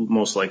 you'll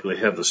most likely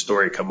have the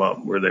story come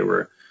up where they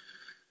were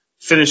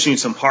finishing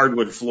some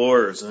hardwood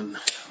floors and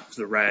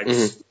the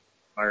rags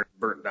fire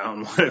burnt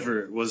down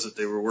whatever it was that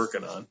they were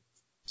working on.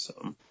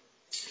 So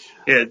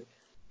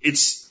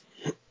it's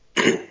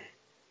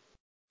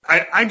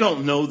I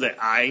don't know that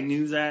I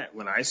knew that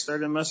when I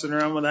started messing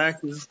around with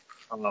axes.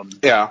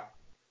 Yeah.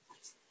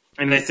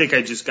 And I think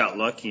I just got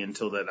lucky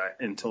until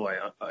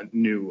I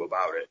knew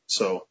about it.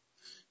 So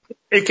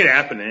it could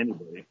happen to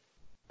anybody.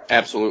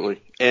 Absolutely.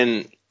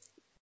 And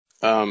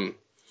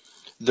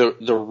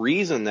the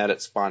reason that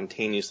it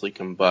spontaneously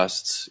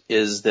combusts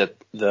is that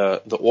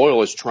the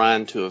oil is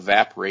trying to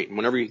evaporate. And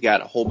whenever you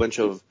got a whole bunch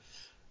of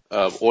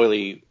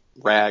oily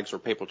rags or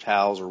paper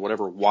towels or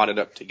whatever wadded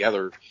up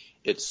together,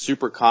 it's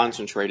super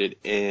concentrated,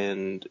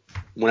 and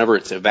whenever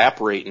it's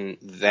evaporating,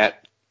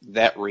 that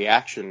that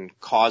reaction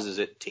causes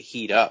it to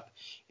heat up.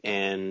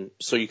 And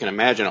so you can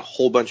imagine a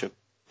whole bunch of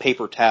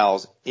paper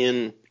towels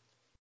in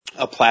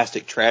a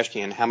plastic trash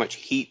can, how much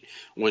heat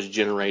was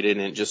generated,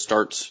 and it just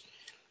starts,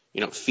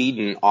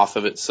 feeding off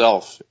of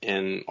itself.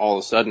 And all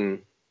of a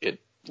sudden it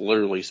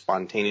literally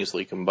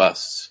spontaneously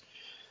combusts.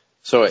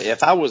 So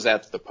if I was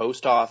at the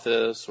post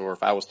office, or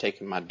if I was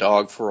taking my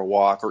dog for a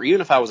walk, or even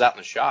if I was out in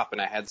the shop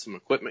and I had some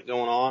equipment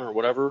going on or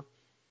whatever,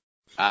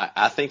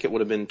 I think it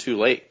would have been too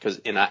late, because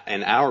in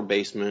our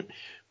basement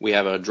we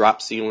have a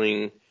drop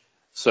ceiling,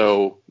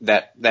 so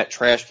that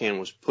trash can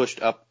was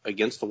pushed up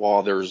against the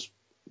wall. There's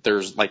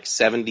like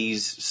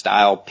 70s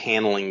style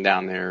paneling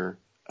down there.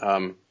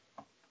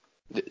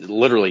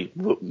 Literally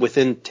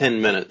within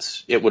 10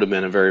 minutes, it would have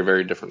been a very,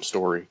 very different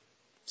story.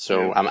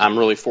 So yeah. I'm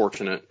really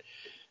fortunate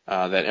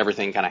that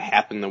everything kind of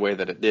happened the way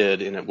that it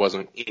did, and it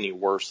wasn't any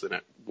worse than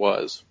it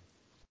was.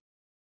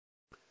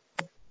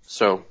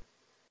 So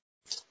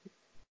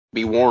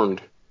be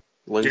warned,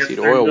 linseed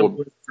oil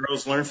will.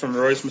 Girls learn from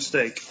Roy's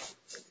mistake.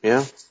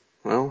 Yeah,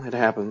 well, it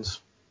happens.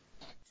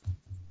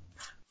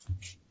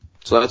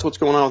 So that's what's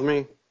going on with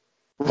me.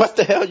 What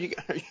the hell? You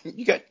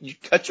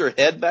cut your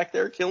head back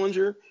there,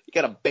 Killinger? You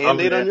got a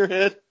Band-Aid on your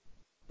head?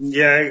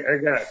 Yeah,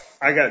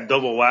 I got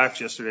double whacked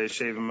yesterday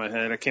shaving my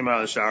head. I came out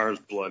of the shower, there's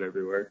blood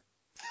everywhere.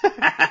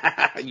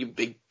 You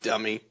big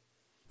dummy.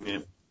 Yeah.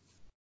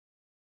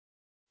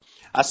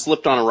 I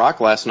slipped on a rock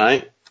last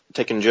night,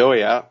 taking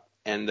Joey out,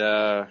 and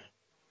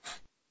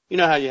you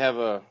know how you have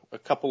a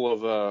couple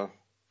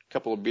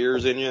of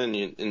beers in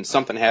you, and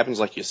something happens,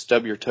 like you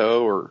stub your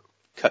toe or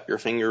cut your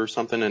finger or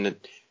something, and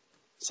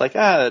it's like,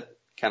 it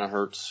kind of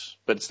hurts,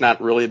 but it's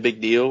not really a big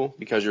deal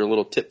because you're a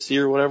little tipsy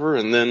or whatever.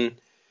 And then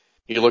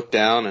you look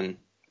down, and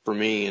for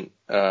me,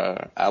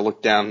 I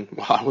looked down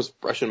while I was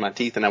brushing my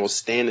teeth, and I was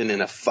standing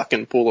in a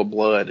fucking pool of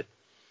blood.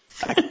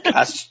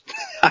 I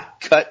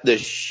cut the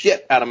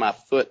shit out of my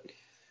foot.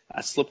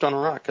 I slipped on a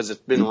rock because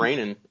it's been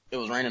raining. It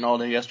was raining all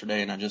day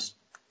yesterday, and I just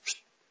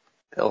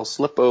El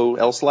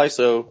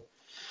Sliso.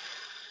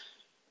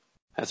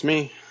 That's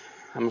me.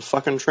 I'm a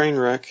fucking train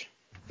wreck.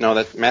 No,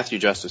 that Matthew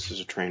Justice is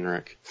a train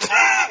wreck.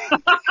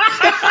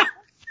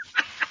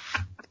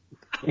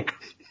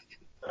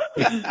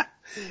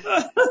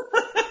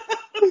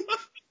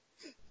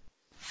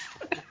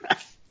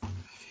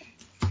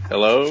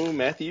 Hello,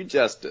 Matthew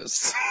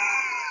Justice.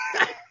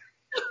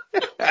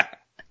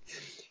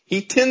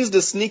 He tends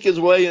to sneak his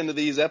way into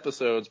these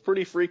episodes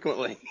pretty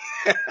frequently.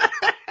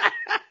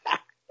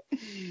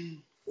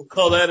 We'll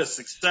call that a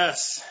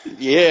success.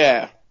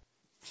 Yeah.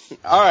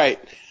 All right.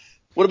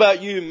 What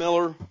about you,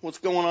 Miller? What's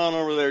going on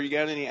over there? You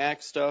got any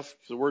axe stuff?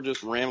 Because we're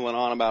just rambling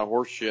on about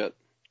horse shit.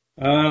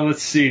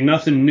 Let's see.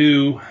 Nothing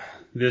new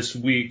this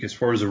week as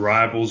far as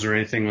arrivals or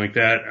anything like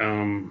that.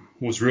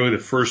 Was really the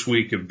first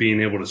week of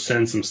being able to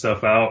send some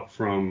stuff out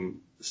from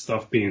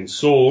stuff being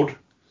sold.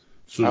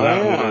 So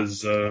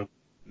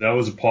that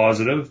was a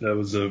positive. That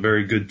was a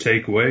very good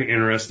takeaway.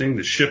 Interesting.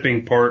 The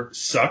shipping part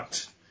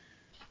sucked,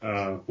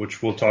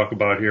 which we'll talk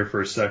about here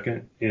for a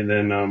second. And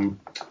then,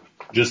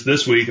 just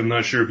this week, I'm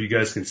not sure if you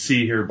guys can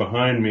see here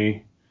behind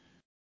me,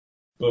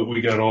 but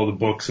we got all the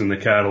books and the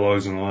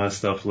catalogs and all that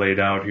stuff laid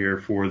out here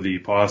for the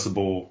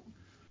possible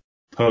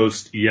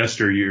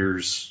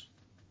post-yesteryear's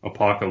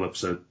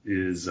apocalypse that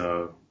is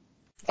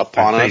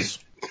upon us.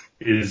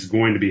 Is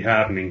going to be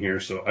happening here.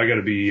 So I got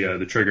to be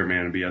the trigger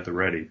man and be at the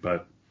ready.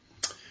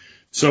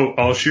 So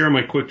I'll share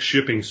my quick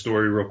shipping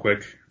story real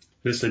quick.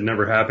 This had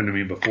never happened to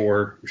me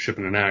before,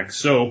 shipping an axe.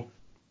 So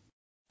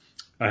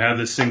I have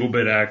this single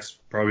bit axe,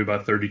 probably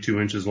about 32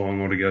 inches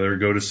long altogether,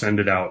 go to send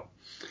it out.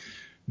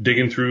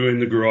 Digging through in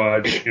the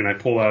garage, and I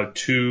pull out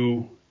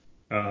two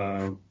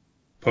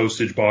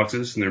postage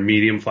boxes, and they're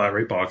medium flat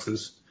rate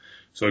boxes.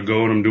 So I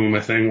go and I'm doing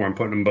my thing where I'm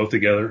putting them both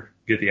together,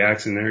 get the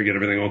axe in there, get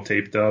everything all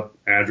taped up,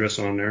 address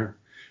on there,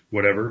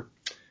 whatever.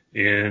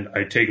 And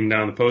I take them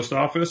down to the post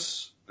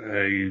office.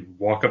 I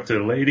walk up to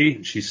the lady,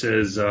 and she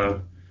says,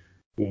 well,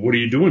 what are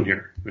you doing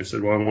here? I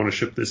said, well, I want to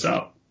ship this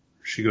out.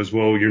 She goes,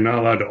 well, you're not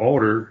allowed to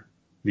order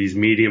these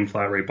medium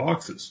flat rate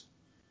boxes.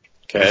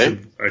 Okay.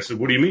 I said,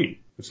 what do you mean?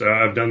 I said,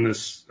 I've done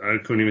this. I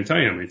couldn't even tell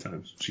you how many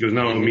times. She goes,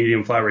 no, a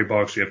medium flat rate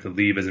box, you have to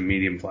leave as a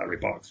medium flat rate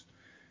box.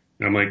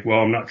 And I'm like, well,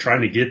 I'm not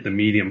trying to get the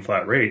medium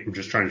flat rate. I'm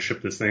just trying to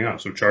ship this thing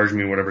out. So charge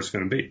me whatever it's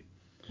going to be.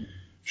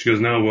 She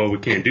goes, no, well, we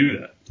can't do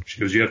that. She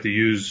goes, you have to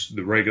use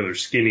the regular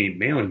skinny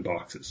mailing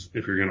boxes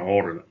if you're going to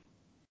order them.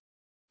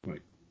 I'm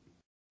like,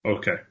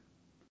 okay,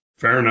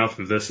 fair enough.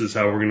 If this is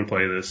how we're going to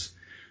play this.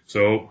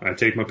 So I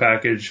take my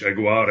package, I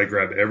go out, I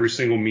grab every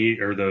single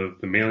the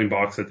mailing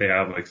box that they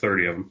have, like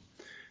 30 of them.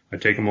 I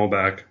take them all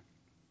back,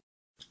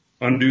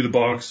 undo the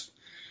box,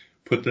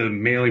 put the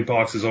mailing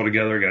boxes all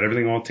together, got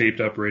everything all taped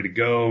up, ready to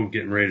go,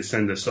 getting ready to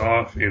send this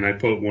off, and I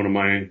put one of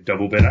my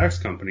Double Bit Axe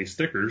Company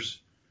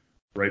stickers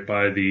right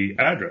by the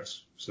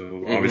address.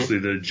 So obviously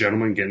the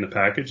gentleman getting the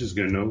package is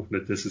going to know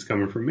that this is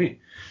coming from me.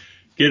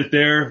 Get it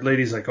there.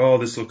 Lady's like, oh,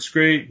 this looks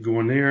great. Go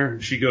in there.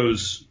 She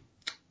goes,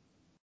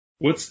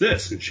 what's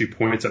this? And she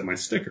points at my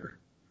sticker.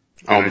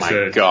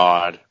 And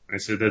God. I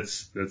said,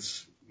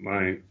 that's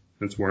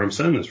That's where I'm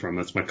sending this from.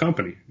 That's my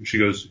company. And she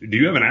goes, do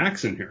you have an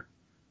axe in here?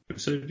 I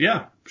said,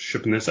 yeah,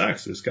 shipping this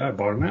axe. This guy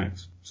bought an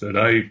axe. I said,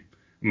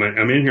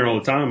 I'm in here all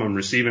the time. I'm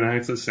receiving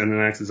axes,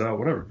 sending axes out,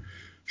 whatever.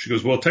 She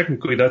goes, well,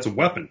 technically that's a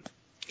weapon.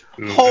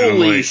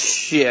 Holy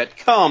shit.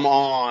 Come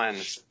on.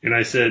 And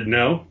I said,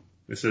 no.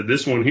 I said,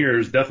 this one here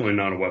is definitely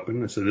not a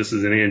weapon. I said, this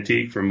is an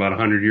antique from about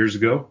 100 years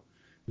ago.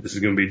 This is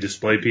going to be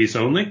display piece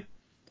only.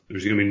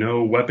 There's going to be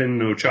no weapon,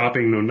 no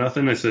chopping, no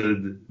nothing. I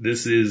said,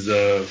 this is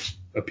a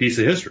piece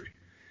of history.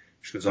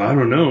 She goes, I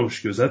don't know.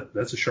 She goes,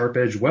 that's a sharp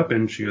edged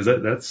weapon. She goes,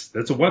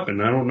 that's a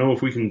weapon. I don't know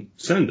if we can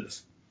send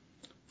this.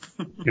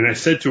 And I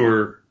said to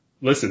her,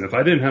 listen, if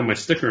I didn't have my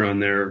sticker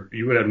on there,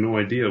 you would have no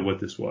idea what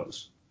this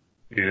was.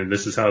 And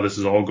this is how this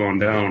has all gone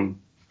down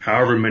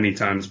however many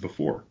times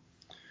before.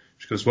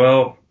 She goes,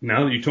 well,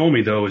 now that you told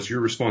me, though, it's your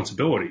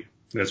responsibility.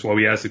 That's why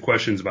we ask the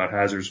questions about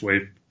hazardous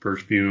waste,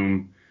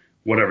 perfume,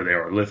 whatever they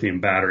are,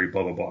 lithium battery,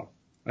 blah, blah, blah.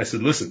 I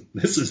said, listen,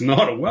 this is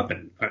not a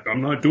weapon.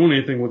 I'm not doing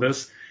anything with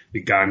this. The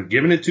guy I'm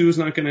giving it to is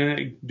not going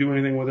to do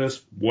anything with this,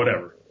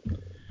 whatever.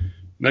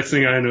 Next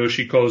thing I know,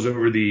 she calls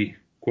over the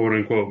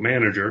quote-unquote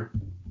manager.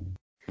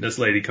 This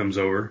lady comes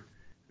over,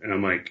 and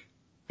I'm like,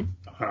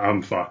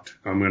 I'm fucked.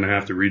 I'm going to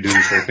have to redo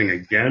this whole thing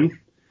again.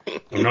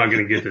 I'm not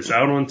going to get this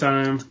out on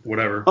time,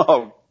 whatever.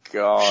 Oh,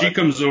 God. She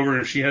comes over,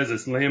 and she has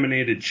this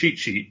laminated cheat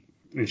sheet,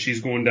 and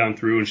she's going down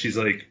through, and she's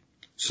like,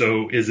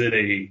 so is it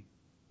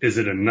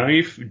a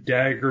knife,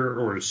 dagger,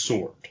 or a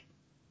sword?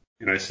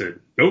 And I said,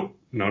 nope,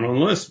 not on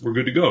the list. We're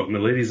good to go. And the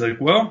lady's like,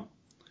 well,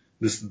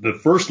 the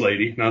first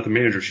lady, not the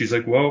manager, she's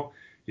like, well,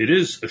 it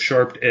is a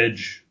sharp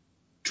edge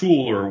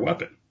tool or a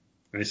weapon.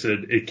 I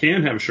said, it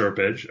can have a sharp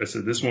edge. I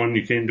said, this one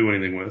you can't do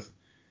anything with.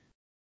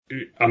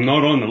 I'm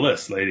not on the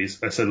list,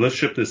 ladies. I said, let's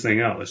ship this thing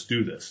out. Let's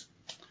do this.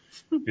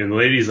 And the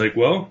lady's like,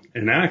 well,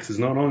 an axe is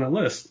not on the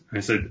list.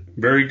 I said,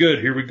 very good.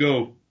 Here we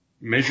go.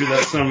 Measure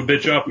that son of a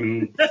bitch up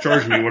and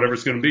charge me whatever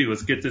it's going to be.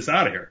 Let's get this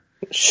out of here.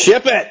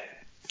 Ship it.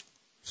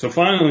 So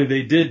finally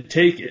they did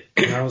take it.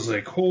 And I was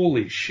like,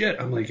 holy shit.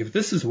 I'm like, if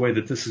this is the way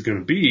that this is going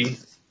to be,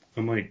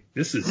 I'm like,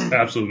 this is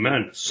absolute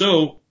madness.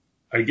 So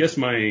I guess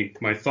my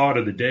thought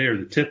of the day or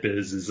the tip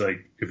is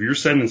like, if you're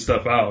sending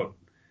stuff out,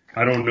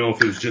 I don't know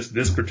if it was just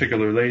this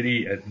particular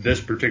lady at this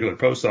particular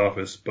post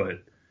office,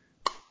 but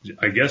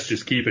I guess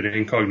just keep it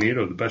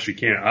incognito the best you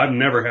can. I've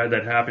never had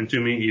that happen to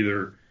me,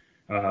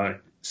 either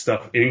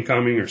stuff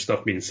incoming or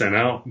stuff being sent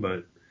out,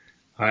 but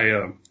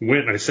I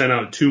went and I sent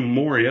out 2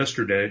 more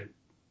yesterday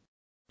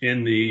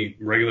in the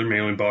regular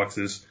mailing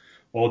boxes,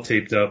 all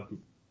taped up,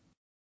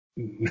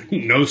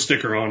 no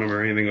sticker on them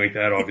or anything like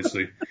that,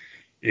 obviously.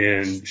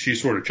 And she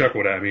sort of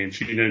chuckled at me, and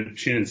she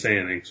didn't say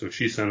anything, so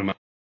she sent them out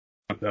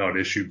without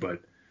issue.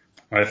 But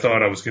I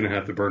thought I was going to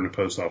have to burn the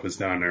post office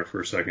down there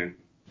for a second.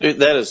 Dude,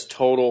 that is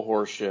total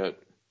horseshit.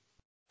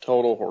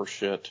 Total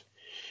horseshit.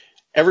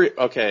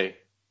 Okay,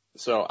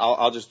 so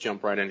I'll just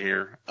jump right in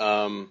here.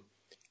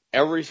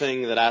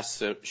 Everything that I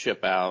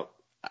ship out,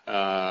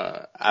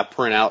 I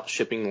print out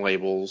shipping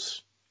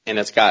labels, and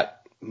it's got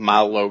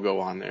my logo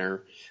on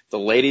there. The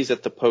ladies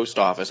at the post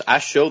office, I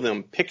show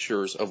them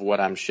pictures of what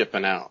I'm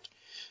shipping out.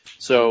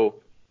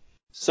 So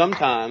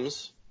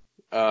sometimes,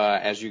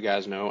 as you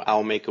guys know,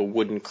 I'll make a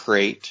wooden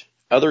crate.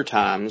 Other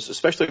times,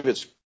 especially if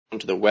it's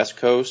to the West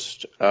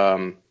Coast,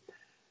 the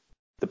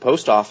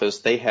post office,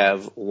 they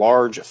have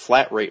large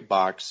flat rate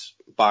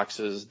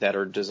boxes that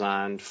are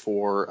designed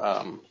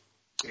for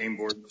Game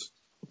boards.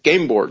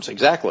 Game boards,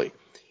 exactly.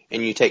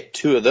 And you take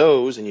 2 of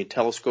those and you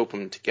telescope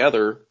them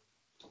together.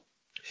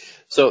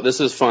 So this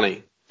is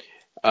funny.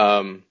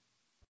 Up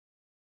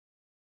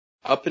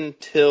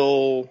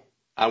until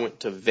I went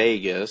to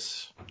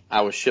Vegas,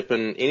 I was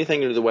shipping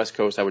anything to the West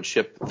Coast, I would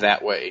ship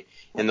that way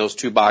in those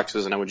 2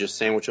 boxes, and I would just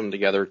sandwich them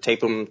together, tape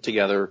them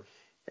together,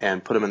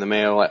 and put them in the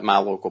mail at my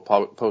local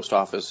post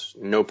office.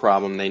 No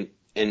problem.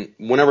 And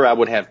whenever I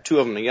would have 2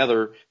 of them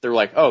together, they're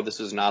like, oh, this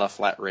is not a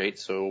flat rate,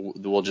 so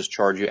we'll just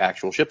charge you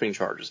actual shipping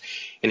charges.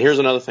 And here's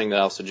another thing that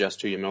I'll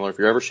suggest to you, Miller. If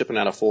you're ever shipping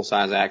out a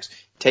full-size axe,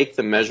 take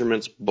the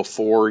measurements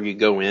before you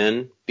go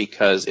in,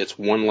 because it's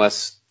one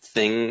less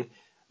thing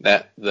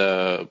that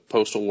the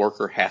postal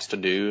worker has to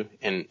do.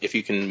 And if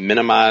you can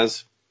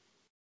minimize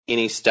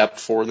any step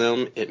for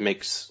them, it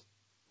makes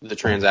the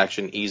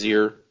transaction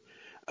easier.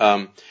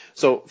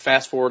 So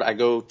fast forward, I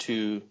go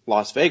to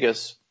Las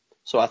Vegas.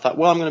 So I thought,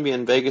 well, I'm going to be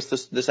in Vegas.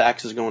 This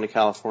axe is going to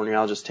California.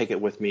 I'll just take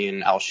it with me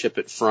and I'll ship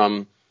it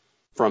from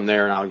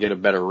there, and I'll get a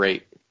better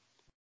rate.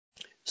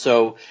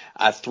 So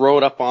I throw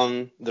it up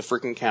on the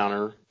freaking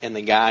counter, and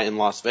the guy in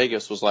Las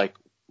Vegas was like,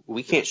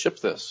 we can't ship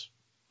this.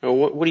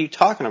 What are you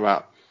talking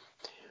about?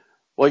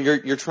 Well,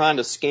 you're trying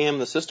to scam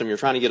the system. You're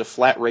trying to get a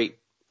flat rate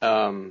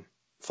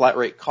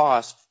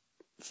cost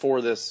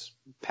for this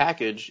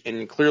package,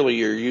 and clearly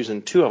you're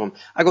using 2 of them.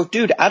 I go,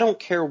 dude, I don't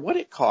care what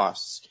it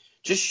costs.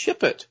 Just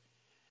ship it.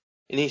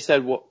 And he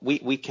said, well,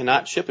 we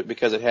cannot ship it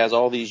because it has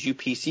all these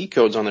UPC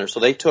codes on there. So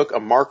they took a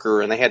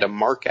marker and they had to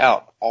mark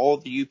out all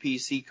the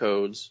UPC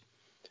codes,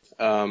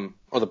 or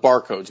the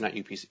barcodes, not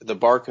UPC, the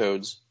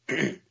barcodes.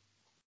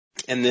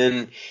 And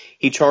then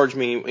he charged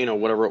me,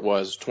 whatever it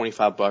was,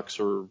 $25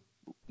 or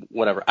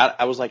whatever.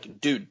 I was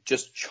like, dude,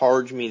 just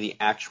charge me the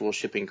actual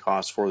shipping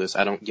cost for this.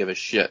 I don't give a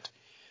shit.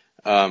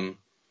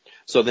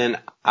 So then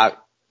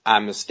I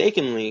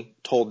mistakenly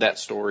told that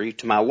story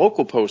to my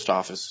local post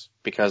office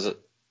because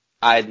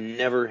I had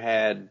never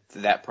had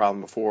that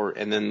problem before.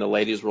 And then the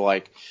ladies were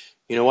like,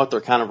 you know what?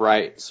 They're kind of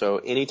right. So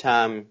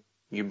anytime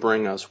you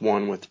bring us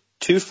one with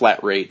 2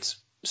 flat rates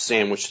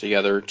sandwiched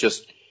together,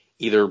 just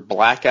either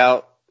black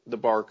out the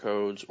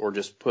barcodes or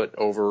just put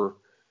over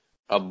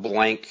a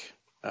blank,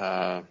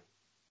 blank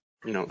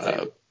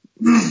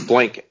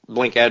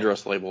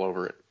address label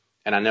over it.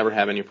 And I never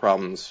have any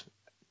problems.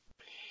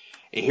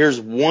 And here's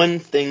one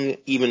thing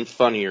even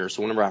funnier.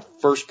 So whenever I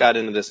first got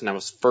into this and I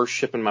was first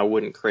shipping my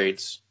wooden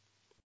crates,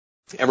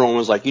 everyone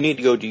was like, you need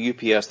to go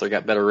to UPS. They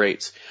got better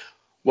rates.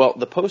 Well,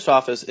 the post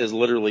office is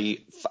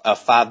literally a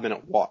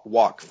 5-minute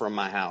walk from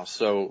my house.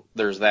 So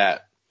there's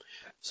that.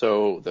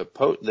 So the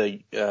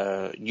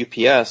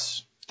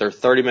UPS, they're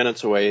 30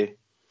 minutes away.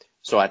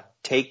 So I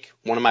take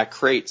one of my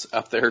crates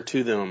up there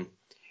to them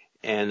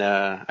and,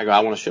 I go, I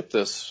want to ship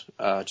this,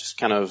 just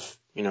kind of,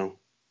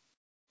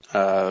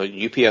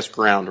 UPS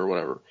ground or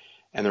whatever.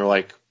 And they're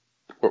like,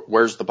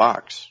 where's the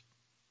box?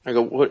 I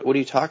go, what are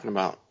you talking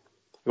about?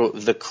 I go,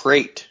 the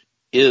crate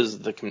is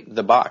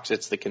the box.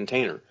 It's the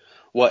container.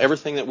 Well,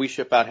 everything that we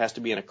ship out has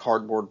to be in a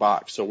cardboard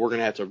box. So we're going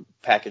to have to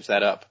package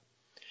that up.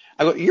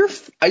 I go, you're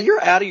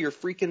out of your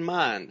freaking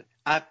mind.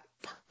 I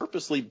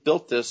purposely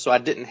built this so I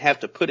didn't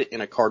have to put it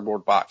in a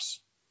cardboard box.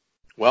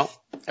 Well,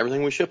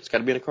 everything we ship's got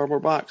to be in a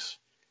cardboard box.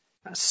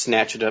 I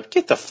snatched it up.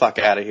 Get the fuck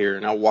out of here.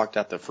 And I walked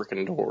out the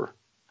freaking door.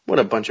 What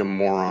a bunch of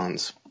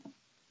morons.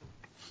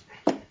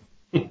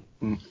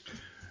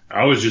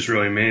 I was just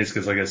really amazed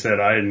because, like I said,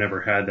 I had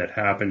never had that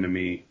happen to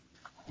me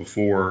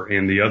before.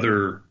 And the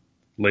other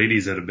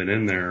ladies that have been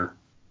in there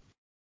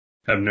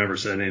have never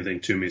said anything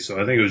to me. So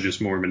I think it was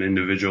just more of an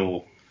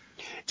individual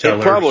teller.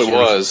 It probably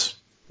was.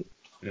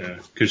 Yeah,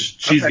 because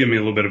she's given me a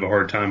little bit of a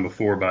hard time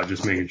before about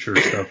just making sure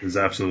stuff is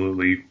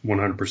absolutely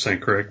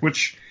 100% correct,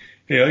 which,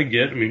 hey, I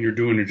get. I mean, you're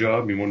doing your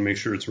job. You want to make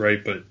sure it's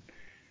right. But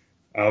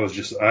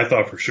I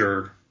thought for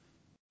sure,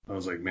 I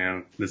was like,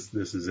 man, this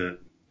is it.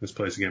 This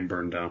place is getting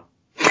burned down.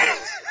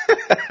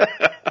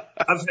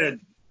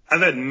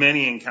 I've had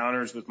many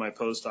encounters with my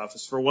post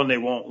office. For one, they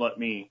won't let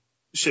me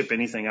ship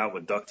anything out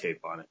with duct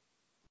tape on it.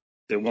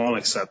 They won't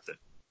accept it.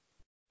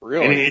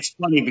 Really? And it's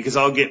funny because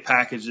I'll get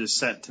packages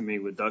sent to me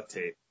with duct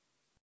tape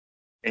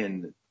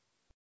and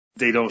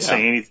they don't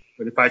say anything.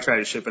 But if I try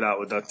to ship it out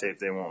with duct tape,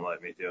 they won't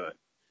let me do it.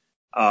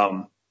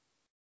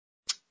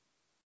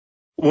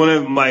 One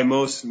of my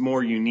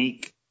more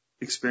unique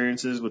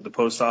experiences with the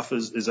post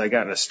office is I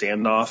got in a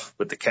standoff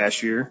with the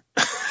cashier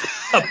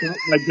about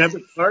my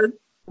debit card.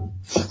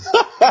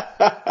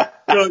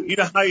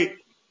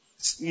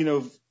 You know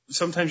how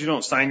sometimes you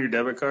don't sign your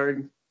debit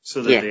card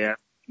so that they ask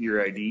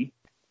your ID.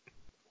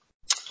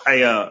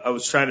 I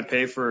was trying to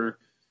pay for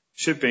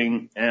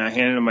shipping and I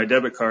handed him my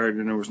debit card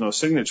and there was no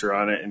signature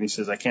on it and he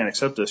says, I can't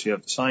accept this. You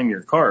have to sign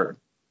your card.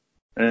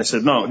 And I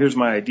said, no, here's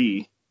my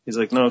ID. He's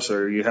like, no,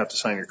 sir, you have to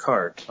sign your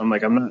card. I'm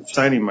like, I'm not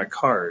signing my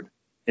card.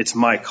 It's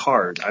my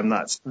card. I'm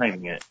not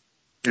signing it.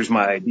 Here's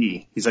my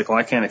ID. He's like, well,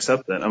 I can't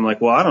accept that. I'm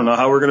like, well, I don't know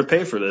how we're going to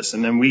pay for this.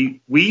 And then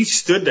we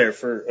stood there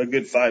for a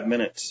good 5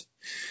 minutes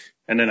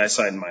and then I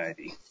signed my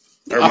ID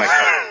or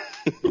my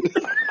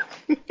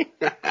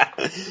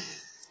card.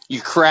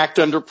 You cracked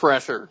under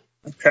pressure.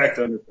 I cracked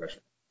under pressure.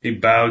 He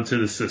bowed to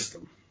the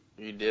system.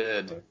 You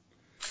did.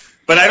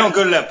 But I don't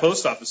go to that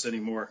post office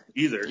anymore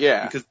either.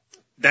 Yeah. Because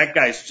that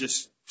guy's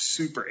just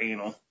super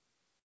anal.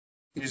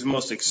 He's the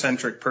most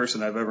eccentric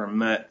person I've ever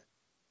met.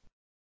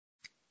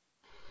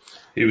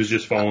 He was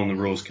just following the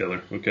rules,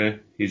 Killer, okay?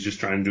 He's just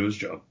trying to do his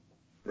job.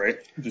 Right?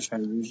 Just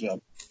trying to do his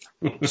job.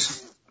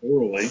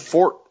 Totally.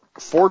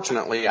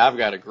 Fortunately, I've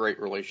got a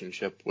great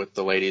relationship with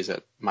the ladies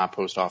at my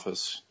post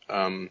office.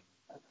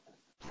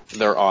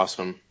 They're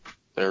awesome.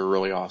 They're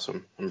really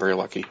awesome. I'm very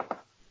lucky.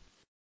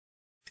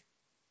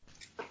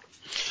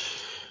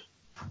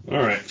 All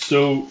right.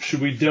 So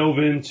should we delve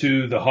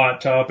into the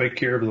hot topic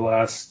here of the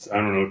last,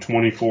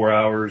 24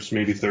 hours,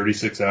 maybe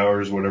 36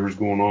 hours, whatever's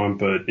going on?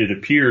 But it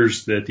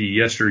appears that the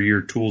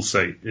Yesteryear tool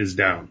site is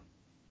down.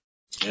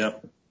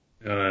 Yep.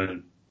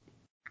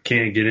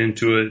 Can't get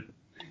into it.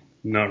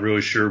 Not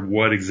really sure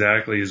what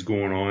exactly is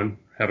going on.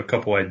 Have a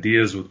couple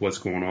ideas with what's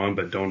going on,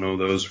 but don't know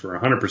those for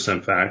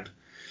 100% fact.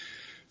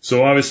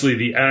 So obviously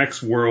the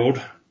Axe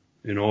world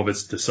and all of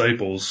its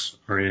disciples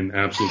are in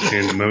absolute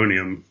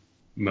pandemonium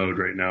mode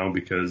right now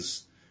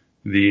because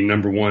the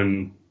number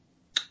one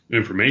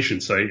information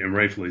site, and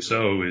rightfully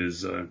so,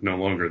 is no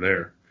longer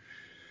there.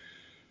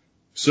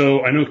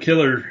 So I know,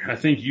 Killer, I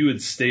think you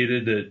had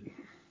stated that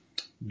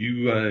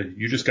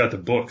you just got the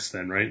books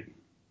then, right?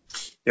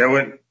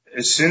 Yeah,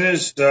 as soon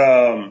as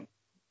I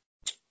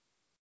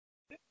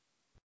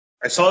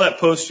saw that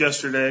post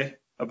yesterday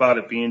about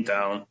it being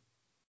down,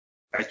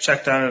 I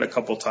checked on it a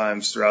couple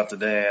times throughout the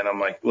day, and I'm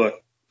like,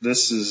 look,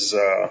 this is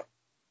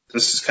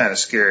kind of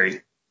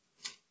scary.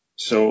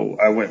 So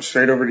I went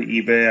straight over to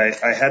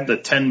eBay. I had the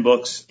 10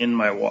 books in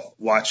my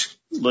watch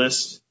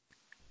list,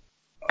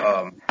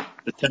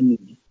 The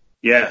 10,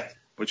 yeah,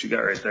 what you got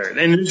right there.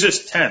 And it's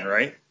just 10,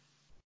 right?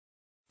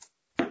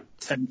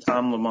 10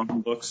 Tom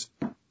Lamont books.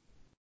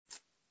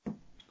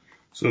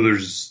 So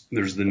there's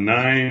the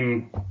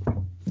 9,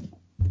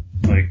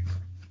 like,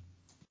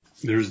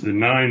 there's the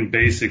 9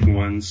 basic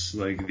ones,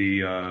 like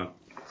the,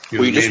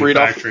 Will you just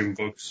manufacturing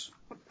books.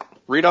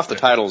 Read off the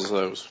titles of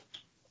those.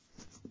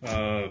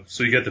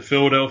 So you got the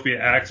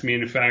Philadelphia Axe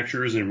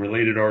Manufacturers and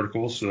Related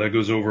Articles. So that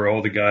goes over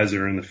all the guys that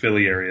are in the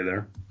Philly area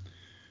there.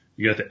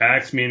 You got the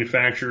Axe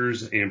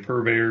Manufacturers and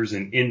Purveyors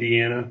in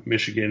Indiana,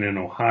 Michigan, and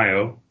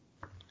Ohio.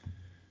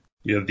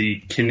 You have the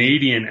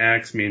Canadian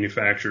Axe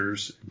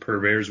Manufacturers and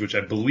Purveyors, which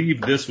I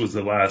believe this was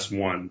the last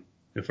one,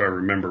 if I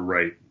remember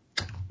right.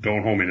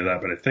 Don't hold me to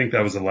that, but I think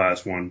that was the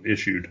last one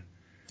issued.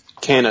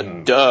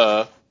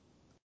 Canada.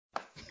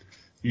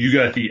 You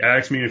got the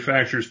Axe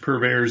Manufacturers,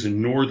 Purveyors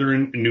in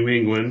Northern New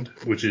England,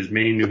 which is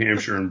Maine, New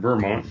Hampshire, and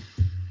Vermont.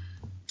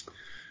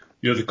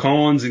 You have the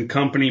Collins and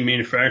Company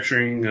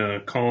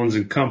Manufacturing, Collins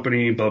and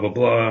Company, blah, blah,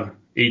 blah,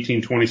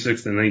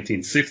 1826 to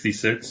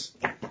 1966.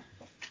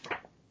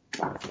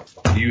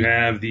 You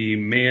have the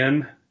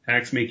Mann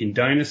Axe Making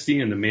Dynasty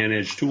and the Mann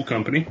Edge Tool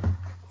Company.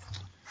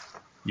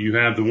 You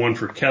have the one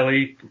for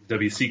Kelly,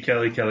 W.C.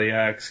 Kelly, Kelly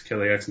Axe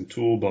and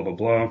Tool, blah, blah,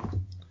 blah.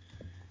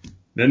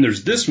 Then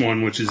there's this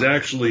one, which is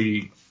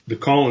actually the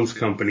Collins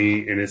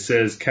Company, and it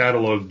says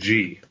Catalog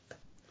G.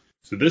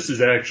 So this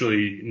is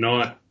actually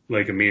not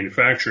like a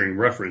manufacturing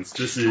reference.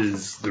 This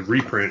is the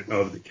reprint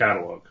of the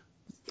catalog.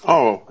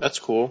 Oh, that's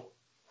cool.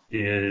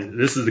 And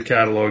this is the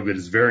catalog that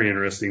is very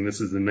interesting.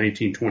 This is the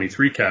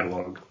 1923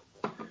 catalog.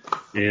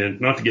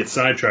 And not to get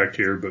sidetracked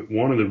here, but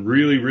one of the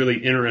really,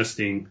 really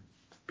interesting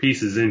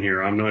pieces in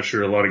here, I'm not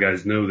sure a lot of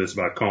guys know this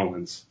about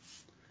Collins.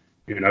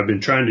 And I've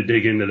been trying to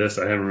dig into this.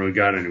 I haven't really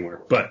got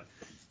anywhere. But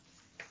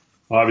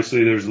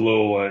obviously there's a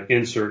little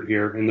insert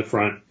here in the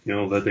front,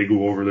 that they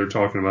go over. They're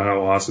talking about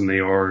how awesome they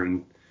are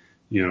and,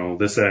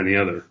 this, that, and the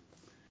other.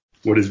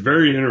 What is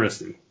very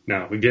interesting,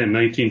 now, again,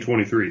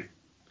 1923,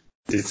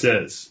 it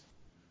says,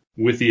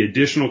 with the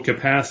additional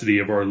capacity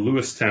of our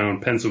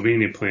Lewistown,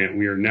 Pennsylvania plant,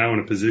 we are now in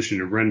a position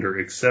to render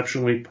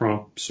exceptionally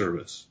prompt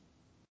service.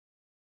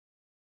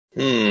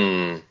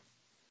 Lewistown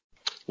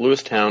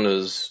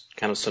is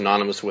kind of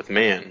synonymous with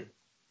man.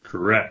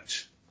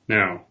 Correct.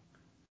 Now,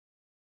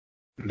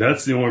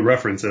 that's the only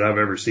reference that I've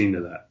ever seen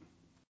to that.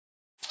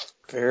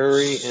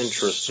 Very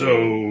interesting.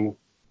 So,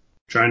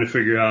 trying to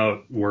figure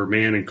out where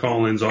Mann and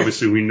Collins,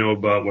 obviously we know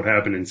about what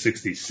happened in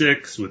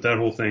 66 with that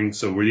whole thing.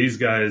 So were these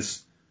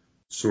guys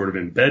sort of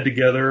in bed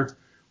together?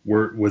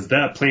 Was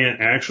that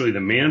plant actually the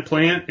Mann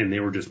plant and they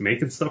were just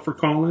making stuff for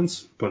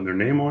Collins, putting their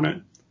name on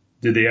it?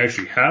 Did they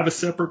actually have a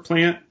separate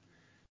plant?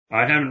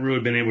 I haven't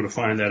really been able to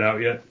find that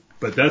out yet,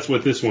 but that's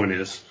what this one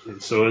is.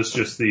 So it's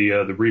just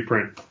the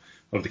reprint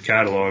of the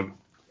catalog,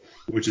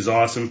 which is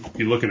awesome. If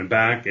you look in the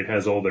back, it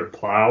has all their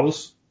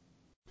plows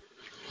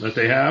that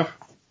they have.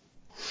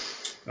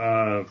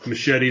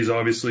 Machetes,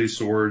 obviously,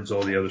 swords,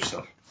 all the other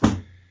stuff.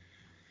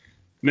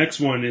 Next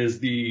one is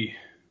the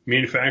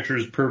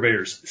manufacturers,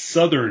 purveyors,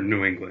 Southern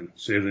New England.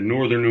 So you have the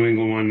Northern New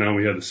England one. Now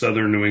we have the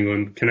Southern New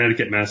England,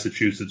 Connecticut,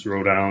 Massachusetts,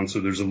 Rhode Island. So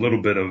there's a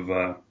little bit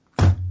of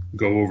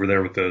go over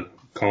there with the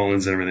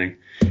Collins and everything.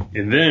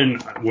 And then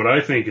what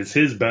I think is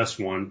his best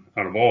one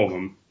out of all of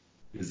them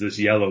is this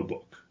yellow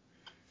book.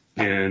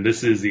 And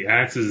this is the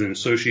axes and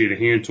associated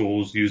hand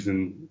tools used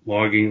in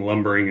logging,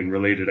 lumbering, and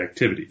related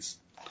activities.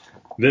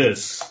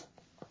 This,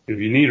 if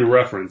you need a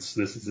reference,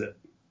 this is it.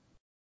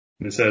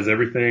 This has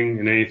everything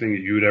and anything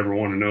that you would ever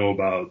want to know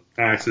about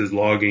axes,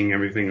 logging,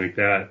 everything like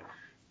that.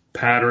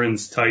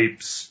 Patterns,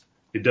 types.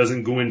 It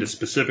doesn't go into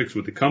specifics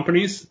with the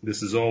companies.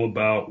 This is all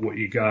about what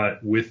you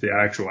got with the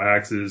actual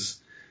axes,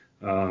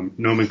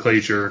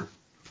 nomenclature,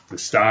 the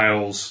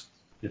styles.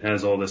 It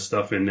has all this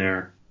stuff in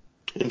there.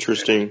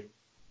 Interesting.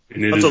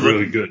 And it is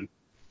really good.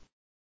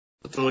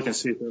 Have to look and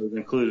see if it was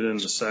included in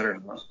the set or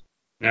not.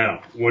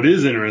 Now, what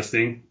is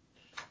interesting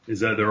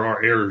is that there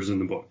are errors in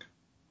the book.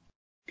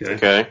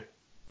 Okay.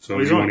 So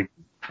you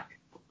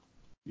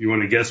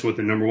want to guess what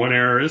the number one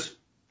error is?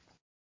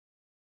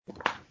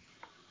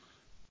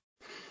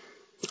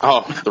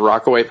 Oh, the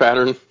Rockaway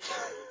pattern.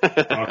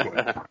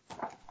 Rockaway.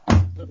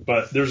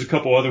 But there's a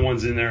couple other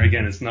ones in there.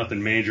 Again, it's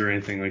nothing major or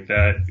anything like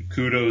that.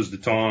 Kudos to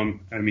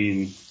Tom. I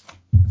mean,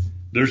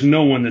 there's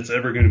no one that's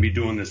ever going to be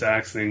doing this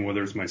axe thing,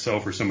 whether it's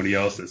myself or somebody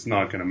else, that's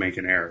not going to make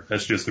an error.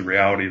 That's just the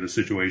reality of the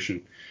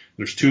situation.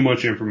 There's too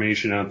much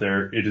information out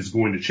there. It is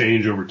going to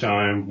change over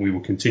time. We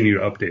will continue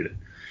to update it.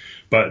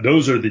 But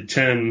those are the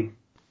 10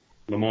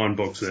 Le Mans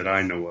books that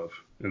I know of.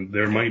 And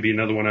there might be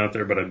another one out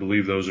there, but I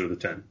believe those are the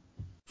 10.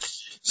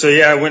 So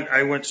yeah,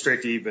 I went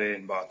straight to eBay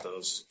and bought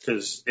those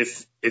because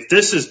if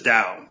this is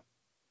down,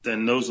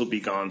 then those will be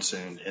gone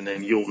soon, and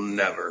then you'll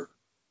never.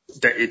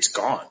 It's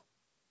gone.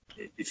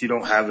 If you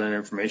don't have that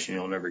information,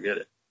 you'll never get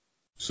it.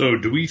 So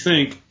do we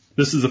think,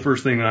 this is the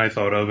first thing that I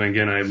thought of, and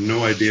again, I have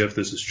no idea if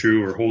this is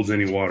true or holds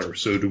any water.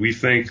 So do we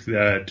think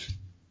that,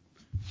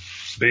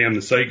 bam,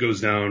 the site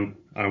goes down,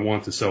 I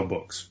want to sell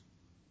books?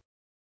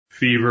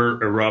 fever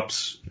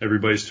erupts,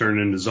 everybody's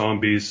turning into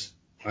zombies.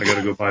 I got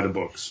to go buy the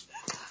books.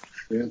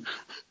 Yeah.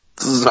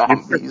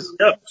 Zombies.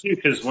 Yep, too,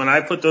 because when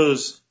I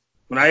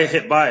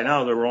hit buy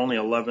now, there were only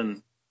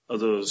 11 of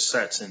those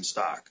sets in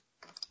stock.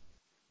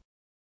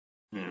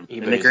 And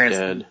eBay's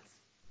dead.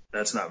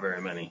 That's not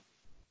very many.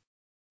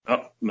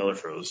 Oh, Miller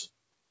froze.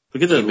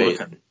 Look at that look.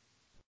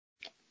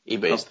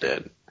 eBay's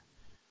dead.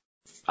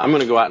 I'm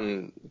gonna go out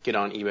and get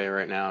on eBay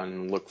right now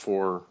and look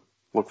for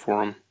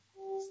them.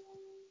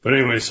 But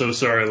anyway, so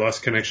sorry, I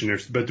lost connection there.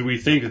 But do we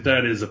think that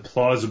that is a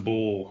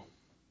plausible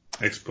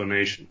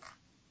explanation?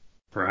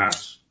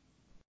 Perhaps.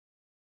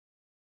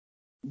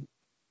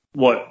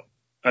 What?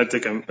 I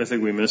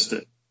think we missed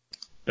it.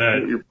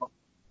 That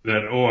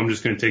I'm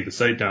just going to take the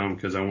site down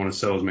because I want to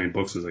sell as many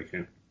books as I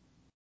can.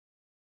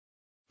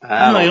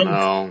 I don't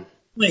know.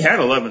 Only had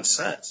 11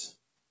 sets.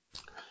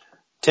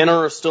 10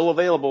 are still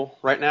available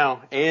right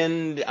now,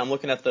 and I'm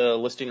looking at the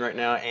listing right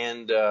now.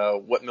 And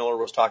what Miller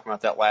was talking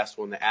about, that last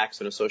one, the axe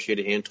and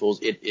associated hand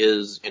tools, it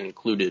is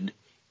included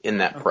in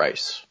that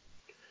price.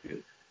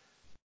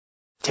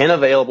 10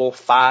 available,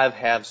 5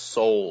 have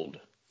sold,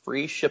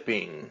 free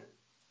shipping.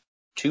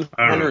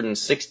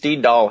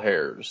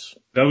 $260.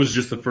 That was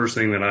just the first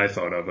thing that I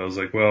thought of. I was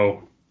like,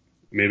 well,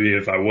 maybe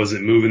if I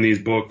wasn't moving these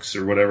books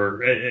or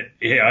whatever.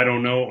 Hey, I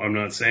don't know. I'm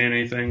not saying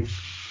anything.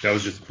 That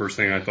was just the first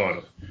thing I thought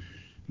of.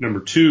 Number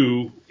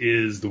 2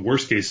 is the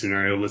worst case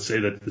scenario. Let's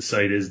say that the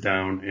site is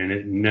down and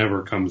it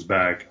never comes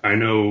back. I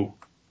know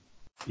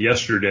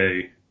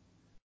yesterday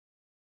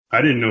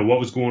I didn't know what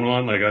was going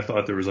on. Like I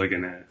thought there was like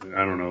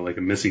like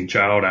a missing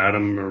child,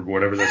 Adam or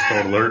whatever that's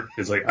called alert.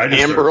 It's like I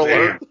just Amber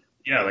Alert.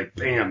 Yeah, like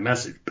bam,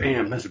 message,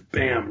 bam.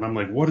 And I'm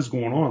like, what is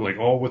going on? Like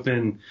all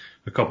within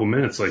a couple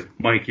minutes, like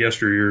Mike,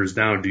 yesteryear is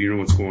down. Do you know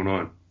what's going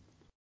on?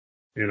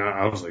 And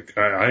I was like,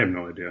 I have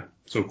no idea.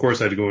 So of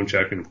course I had to go and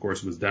check, and of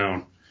course it was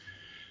down.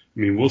 I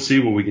mean, we'll see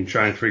what we can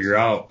try and figure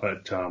out,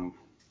 but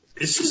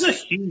this is a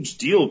huge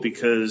deal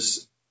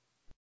because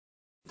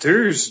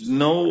there's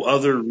no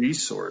other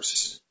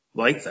resource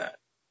like that.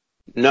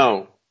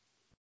 No,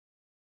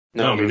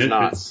 I mean, there's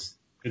not.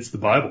 It's the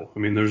Bible. I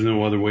mean, there's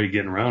no other way of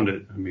getting around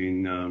it. I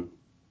mean,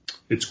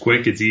 it's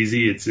quick, it's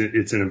easy, it's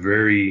in a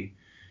very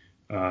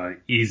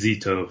easy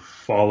to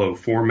follow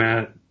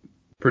format,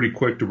 pretty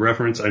quick to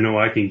reference. I know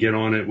I can get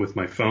on it with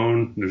my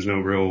phone. There's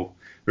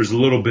a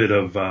little bit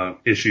of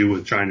issue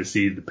with trying to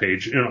see the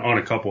page on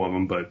a couple of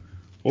them, but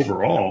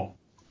overall.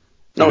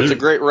 No, it's a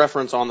great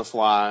reference on the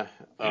fly.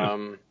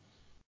 Yeah.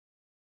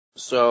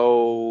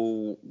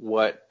 So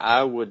what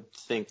I would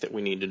think that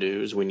we need to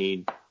do is we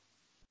need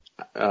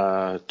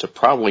to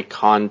probably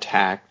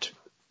contact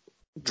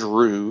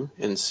Drew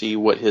and see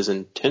what his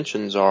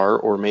intentions are,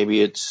 or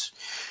maybe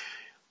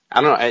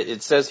I don't know.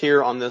 It says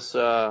here on this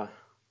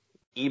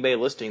eBay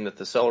listing that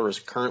the seller is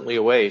currently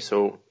away,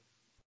 so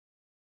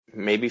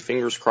maybe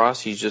fingers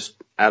crossed he's just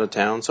out of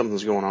town.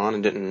 Something's going on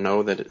and didn't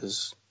know that it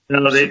is.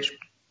 No, they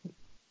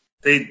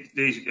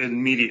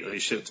immediately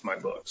shipped my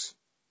books.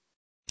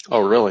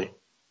 Oh, really?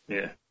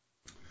 Yeah.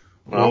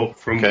 Well,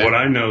 from what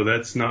I know,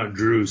 that's not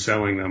Drew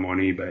selling them on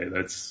eBay.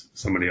 That's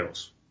somebody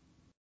else.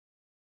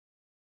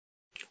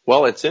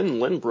 Well, it's in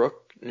Lynbrook,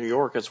 New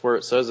York. That's where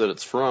it says that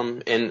it's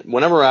from. And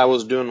whenever I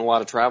was doing a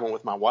lot of traveling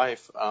with my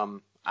wife,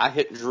 I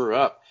hit Drew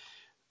up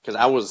because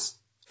I was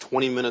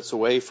 20 minutes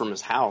away from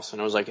his house.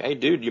 And I was like, hey,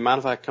 dude, do you mind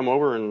if I come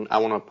over and I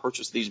want to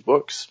purchase these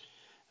books?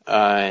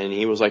 And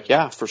he was like,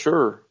 yeah, for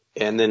sure.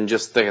 And then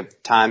just the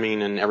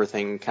timing and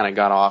everything kind of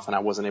got off and I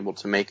wasn't able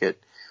to make it,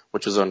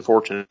 which is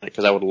unfortunate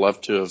because I would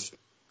love to have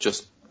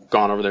just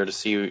gone over there to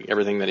see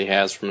everything that he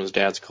has from his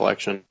dad's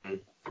collection,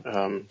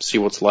 see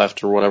what's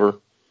left or whatever.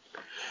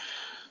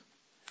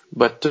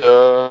 But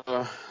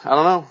I don't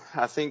know.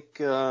 I think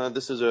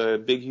this is a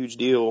big, huge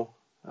deal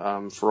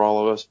for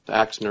all of us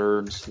axe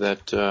nerds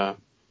that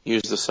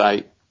use the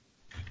site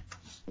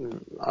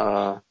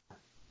on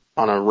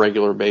a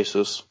regular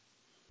basis.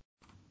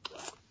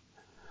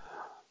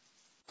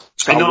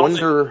 I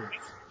wonder.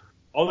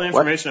 All the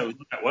information that was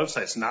on that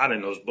website's not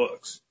in those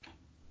books,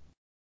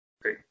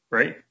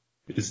 right?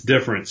 It's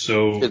different.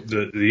 So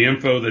the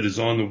info that is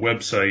on the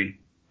website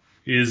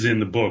is in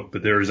the book,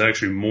 but there is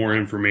actually more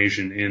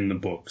information in the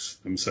books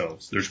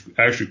themselves. There's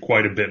actually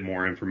quite a bit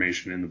more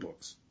information in the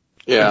books.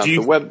 Yeah,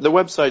 the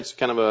website's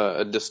kind of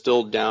a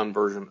distilled down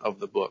version of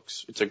the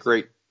books. It's a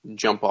great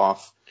jump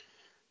off.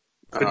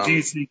 But do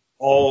you think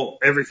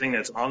everything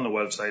that's on the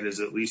website is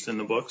at least in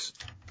the books?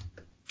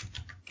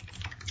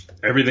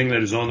 Everything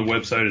that is on the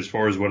website, as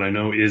far as what I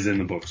know, is in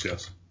the books,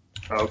 yes.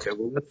 Okay.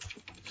 Well,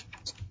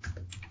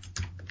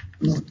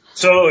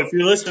 so if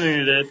you're listening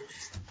to this,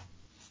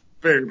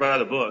 better buy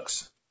the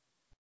books.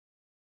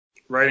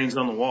 Writing's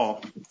on the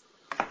wall.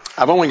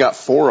 I've only got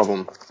 4 of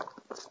them.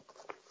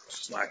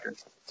 Slacker.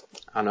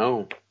 I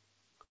know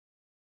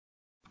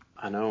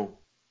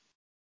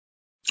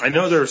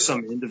there are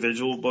some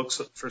individual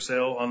books for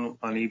sale on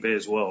eBay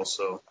as well.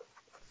 So.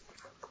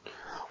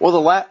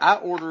 Well, I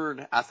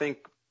ordered, I think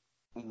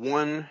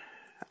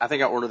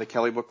I ordered the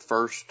Kelly book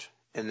first,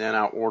 and then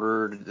I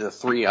ordered the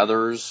 3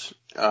 others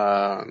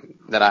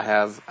that I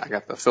have. I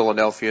got the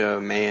Philadelphia,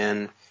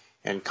 Man,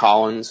 and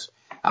Collins.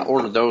 I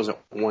ordered those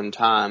at one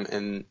time,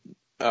 and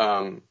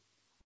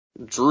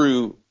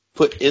Drew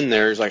put in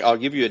there, he's like, I'll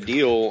give you a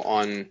deal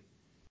on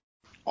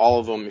all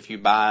of them if you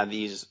buy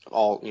these,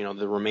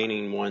 the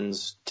remaining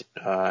ones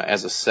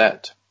as a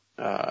set.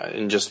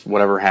 And just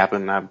whatever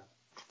happened, I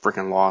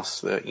freaking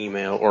lost the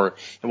email, or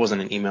it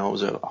wasn't an email, it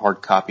was a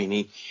hard copy, and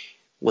he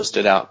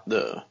listed out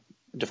the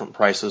different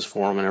prices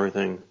for them and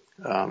everything.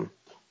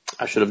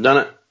 I should have done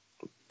it.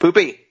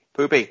 Poopy.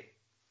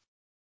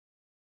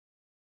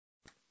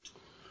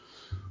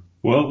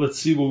 Well, let's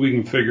see what we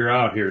can figure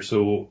out here.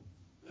 So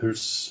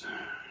there's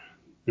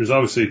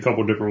obviously a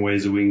couple different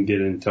ways that we can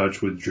get in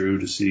touch with Drew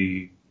to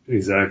see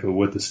exactly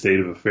what the state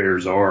of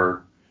affairs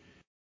are.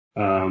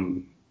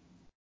 I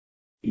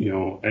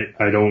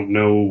don't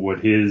know what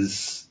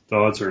his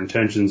thoughts or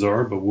intentions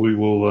are, but we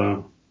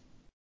will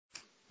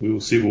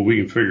see what we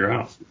can figure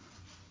out.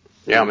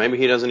 Yeah, maybe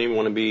he doesn't even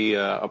want to be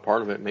a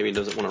part of it. Maybe he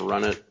doesn't want to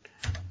run it.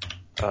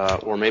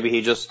 Or maybe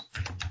he just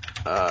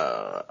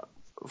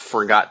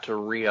forgot to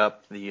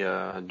re-up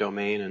the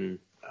domain and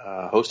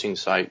hosting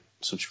site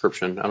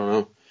subscription. I don't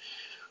know.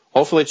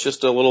 Hopefully it's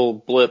just a little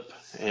blip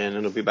and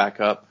it'll be back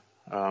up.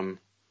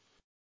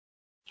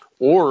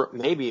 Or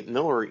maybe,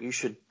 Miller, you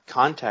should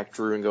contact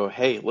Drew and go,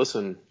 hey,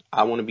 listen,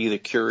 I want to be the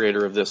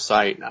curator of this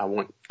site. I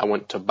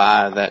want to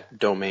buy that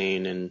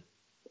domain and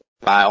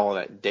buy all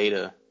that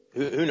data.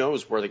 Who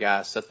knows where the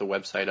guy set the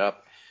website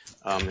up?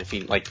 If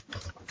he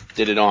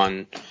did it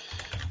on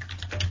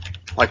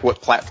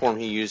what platform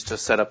he used to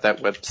set up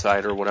that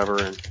website or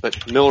whatever.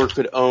 But Miller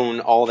could own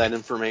all that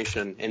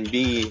information and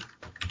be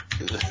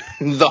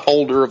the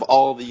holder of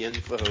all the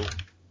info.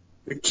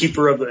 The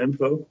keeper of the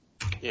info.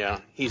 Yeah,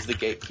 he's the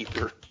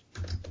gatekeeper.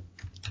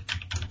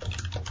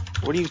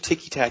 What are you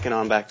ticky-tacking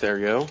on back there,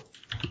 yo?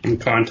 I'm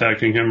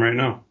contacting him right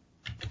now.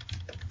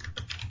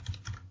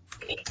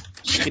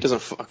 He doesn't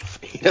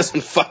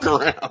fuck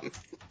around.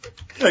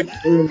 Like,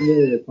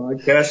 a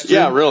podcast.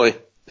 Yeah, really.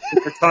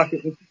 If we're talking,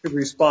 if you could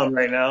respond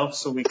right now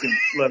so we can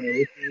let our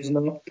listeners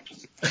know.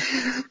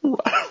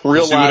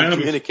 Real live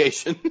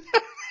communication.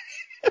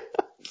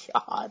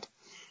 God.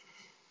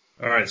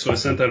 All right, so I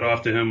sent that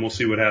off to him. We'll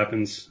see what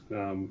happens.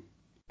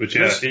 But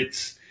yeah,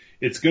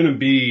 it's going to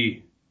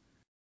be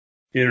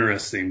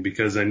interesting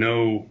because I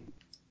know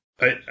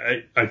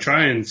I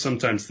try and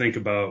sometimes think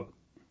about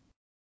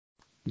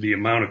the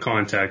amount of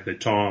contact that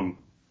Tom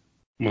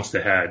must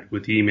have had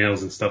with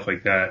emails and stuff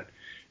like that.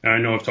 And I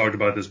know I've talked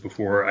about this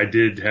before. I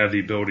did have the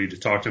ability to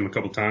talk to him a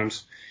couple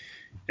times,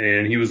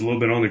 and he was a little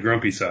bit on the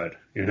grumpy side.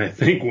 And I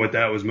think what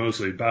that was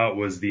mostly about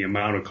was the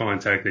amount of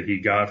contact that he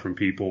got from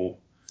people.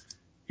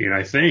 And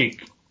I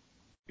think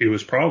it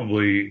was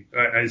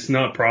it's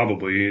not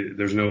probably,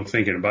 there's no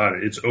thinking about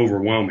it. It's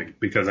overwhelming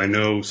because I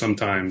know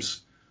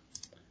sometimes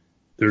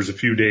there's a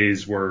few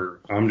days where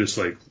I'm just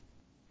like,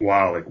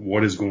 wow,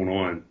 what is going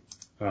on?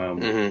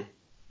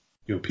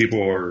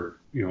 People are,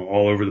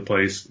 all over the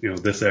place,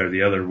 this, that, or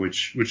the other,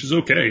 which is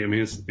okay. I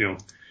mean, it's,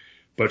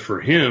 but for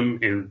him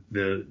and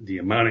the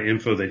amount of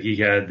info that he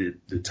had,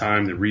 the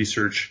time, the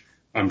research,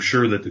 I'm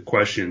sure that the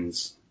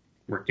questions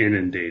were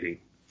inundating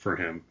for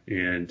him.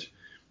 And,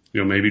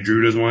 maybe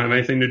Drew doesn't want to have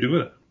anything to do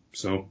with it.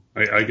 So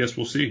I guess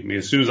we'll see. I mean,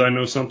 as soon as I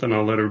know something,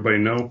 I'll let everybody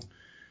know.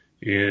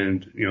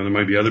 And, there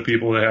might be other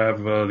people that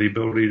have the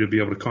ability to be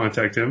able to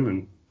contact him,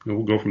 and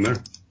we'll go from there.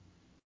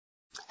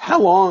 How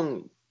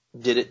long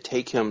did it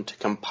take him to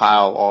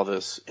compile all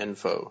this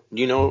info?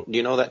 Do you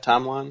know that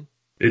timeline?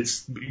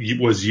 It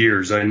was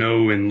years. I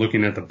know in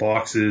looking at the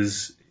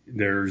boxes,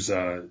 there's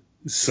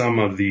some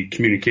of the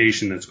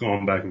communication that's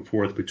gone back and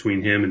forth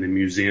between him and the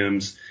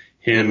museums,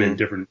 him and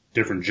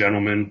different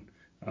gentlemen.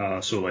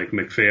 So like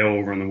McPhail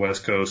over on the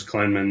West Coast,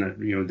 Klenman that,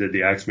 did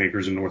the axe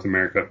makers in North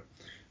America.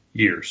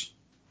 Years.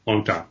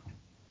 Long time.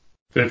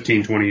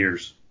 15, 20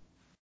 years.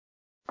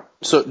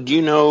 So do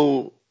you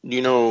know,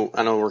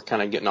 I know we're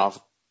kind of getting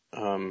off,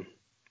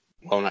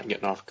 not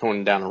getting off,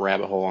 going down a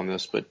rabbit hole on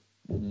this, but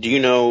do you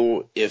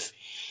know if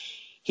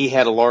he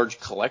had a large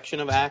collection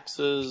of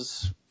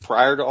axes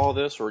prior to all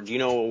this, or do you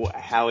know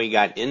how he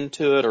got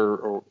into it,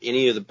 or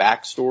any of the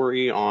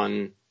backstory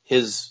on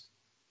his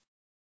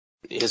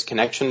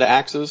connection to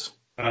axes?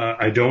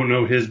 I don't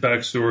know his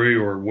backstory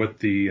or what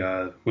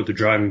the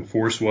driving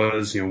force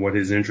was, what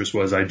his interest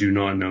was. I do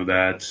not know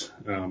that.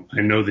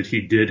 I know that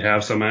he did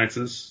have some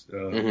axes.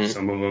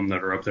 Some of them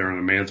that are up there on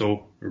the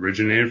mantle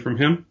originated from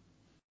him.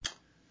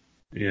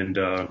 And,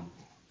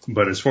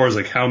 but as far as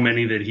how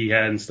many that he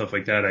had and stuff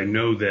like that, I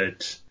know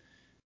that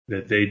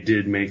they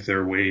did make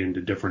their way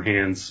into different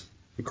hands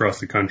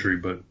across the country,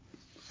 but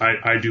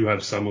I do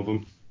have some of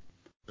them,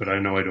 but I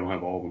know I don't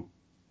have all of them.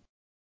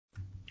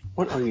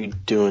 What are you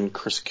doing,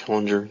 Chris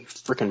Killinger? You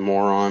freaking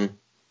moron.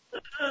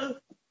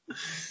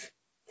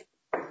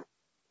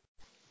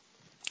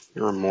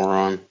 You're a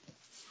moron.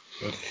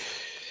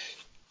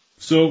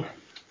 So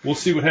we'll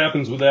see what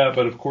happens with that.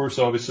 But of course,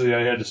 obviously,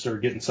 I had to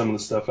start getting some of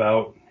the stuff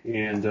out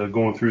and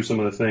going through some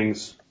of the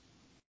things.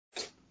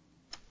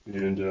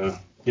 And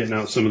getting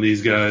out some of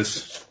these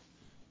guys.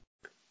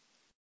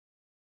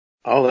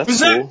 Oh,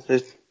 that's cool.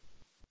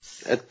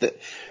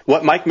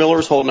 What Mike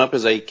Miller's holding up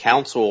is a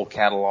council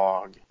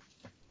catalog.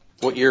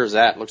 What year is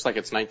that? Looks like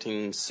it's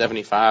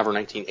 1975 or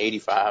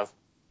 1985.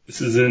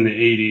 This is in the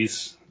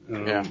 80s.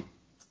 Yeah.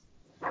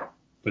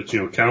 But,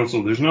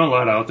 council, there's not a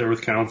lot out there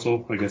with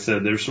council. Like I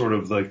said, they're sort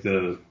of like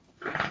they're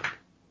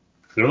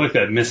like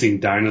that missing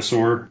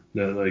dinosaur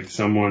that like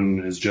someone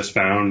has just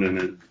found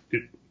and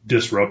it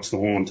disrupts the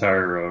whole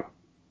entire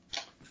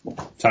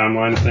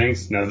timeline of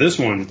things. Now this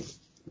one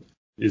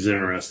is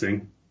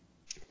interesting.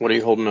 What are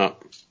you holding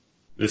up?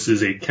 This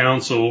is a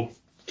council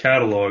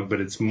catalog,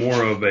 but it's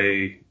more of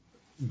a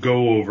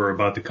go over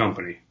about the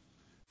company.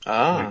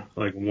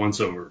 Like once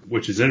over,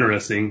 which is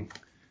interesting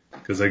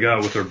because I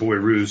got with our boy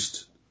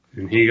Roost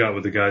and he got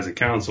with the guys at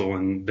council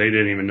and they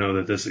didn't even know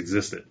that this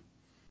existed.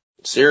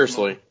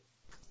 Seriously.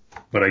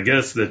 But I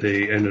guess that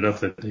they ended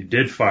up that they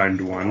did find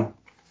one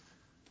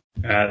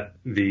at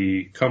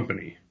the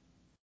company.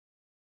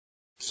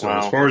 So wow.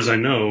 As far as I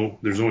know,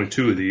 there's only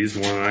 2 of these,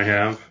 one I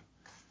have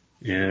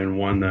and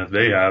one that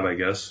they have, I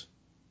guess.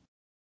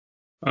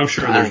 I'm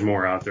sure there's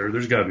more out there.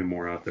 There's got to be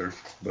more out there,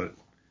 but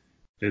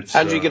it's.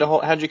 How'd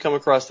you come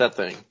across that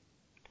thing?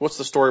 What's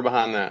the story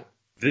behind that?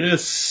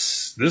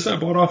 This I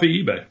bought off of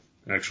eBay,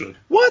 actually.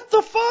 What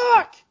the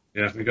fuck?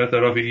 Yeah, I got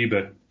that off of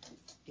eBay.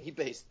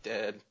 eBay's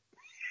dead.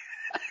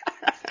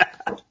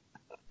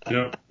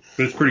 Yeah,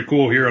 but it's pretty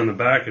cool. Here on the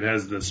back, it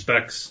has the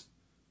specs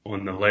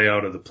on the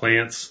layout of the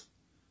plants,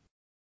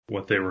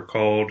 what they were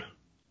called,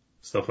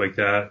 stuff like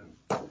that.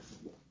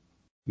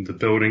 The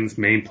buildings,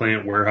 main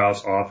plant,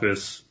 warehouse,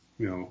 office,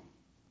 blah,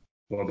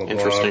 blah, blah.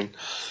 Interesting.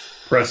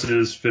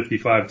 Presses,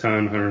 55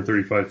 ton,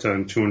 135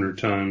 ton, 200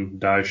 ton,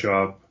 die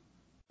shop,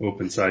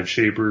 open side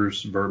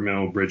shapers, vert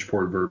mill,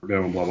 Bridgeport vert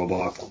mill, blah, blah,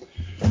 blah.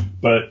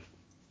 But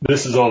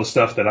this is all the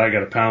stuff that I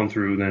got to pound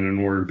through then in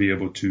order to be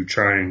able to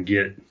try and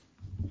get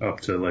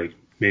up to like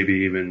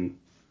maybe even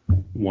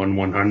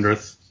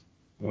 1/100th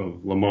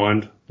of Le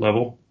Monde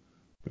level,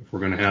 if we're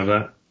going to have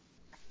that.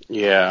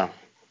 Yeah.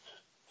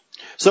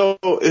 So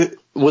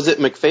was it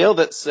McPhail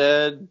that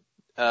said,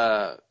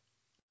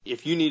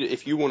 if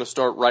you want to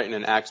start writing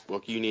an axe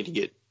book,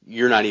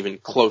 you're not even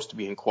close to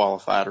being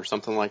qualified or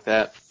something like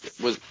that?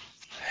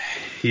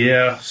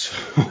 Yeah.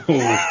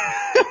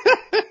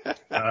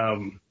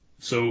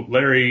 So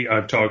Larry,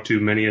 I've talked to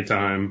many a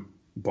time,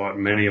 bought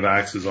many of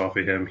axes off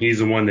of him. He's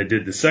the one that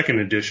did the second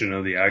edition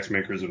of the Axe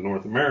Makers of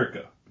North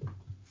America.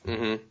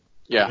 Mm-hmm.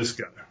 Yeah. This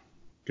guy.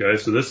 Okay.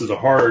 So this is a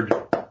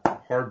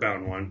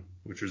hardbound one,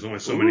 which there's only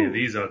so many of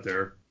these out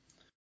there.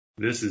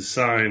 This is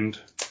signed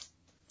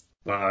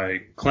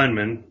by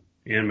Klenman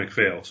and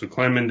McPhail. So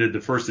Klenman did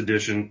the first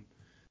edition.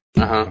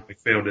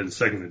 McPhail did the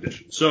second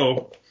edition.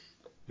 So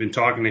been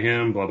talking to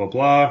him, blah, blah,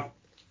 blah.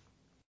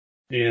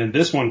 And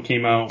this one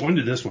came out. When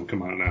did this one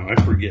come out now? I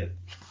forget.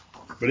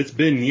 But it's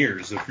been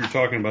years if you're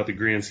talking about the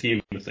grand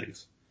scheme of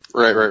things.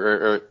 Right.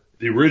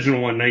 The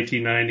original one,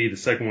 1990, the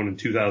second one in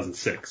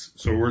 2006.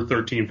 So we're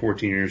 13,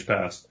 14 years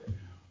past.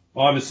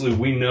 Obviously,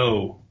 we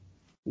know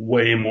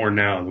way more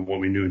now than what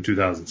we knew in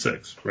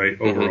 2006, right?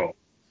 Overall.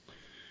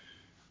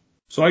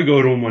 So I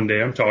go to him one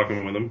day. I'm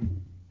talking with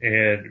him.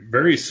 And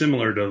very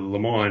similar to Le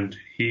Monde,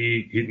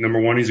 he number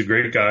one, he's a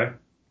great guy.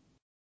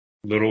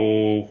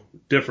 Little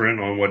different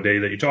on what day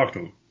that you talk to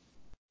him.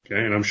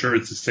 Okay. And I'm sure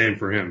it's the same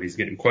for him. He's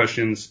getting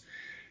questions.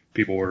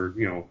 People are,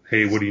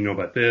 hey, what do you know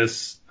about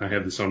this? I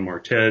have this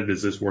unmarked head.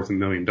 Is this worth $1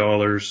 million?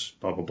 Blah,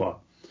 blah, blah.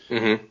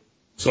 Mm-hmm.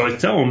 So I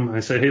tell him, I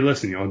say, hey,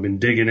 listen, I've been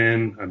digging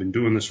in. I've been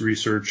doing this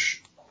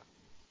research.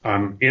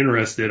 I'm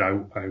interested.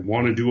 I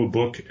want to do a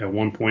book at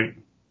one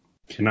point.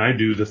 Can I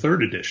do the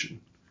third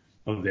edition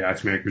of the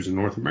Axe Makers in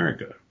North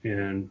America?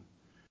 And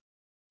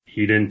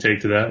he didn't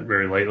take to that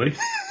very lightly.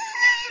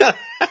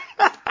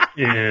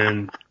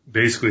 And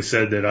basically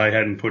said that I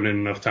hadn't put in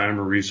enough time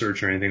or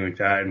research or anything like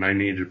that, and I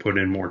needed to put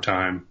in more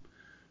time,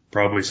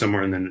 probably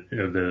somewhere in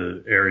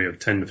the area of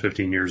 10 to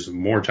 15 years of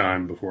more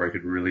time before I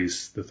could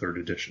release the third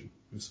edition.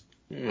 Oh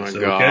my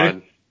God.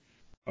 Okay.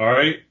 All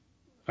right.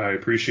 I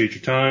appreciate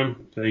your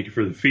time. Thank you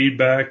for the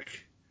feedback.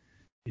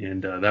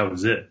 And that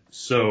was it.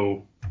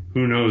 So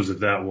who knows if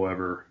that will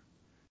ever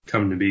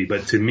come to be.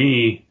 But to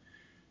me,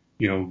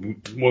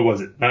 what was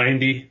it?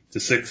 90 to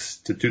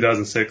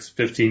 2006,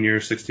 15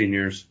 years, 16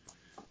 years.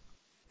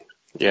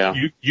 Yeah.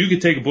 You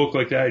could take a book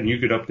like that and you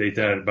could update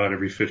that about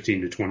every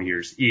 15 to 20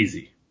 years.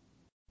 Easy.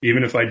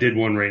 Even if I did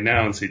one right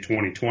now and say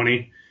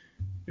 2020,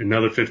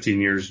 another 15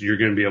 years, you're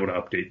going to be able to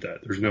update that.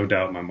 There's no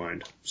doubt in my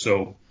mind.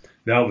 So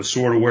that was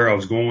sort of where I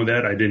was going with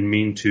that. I didn't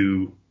mean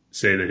to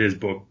say that his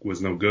book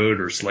was no good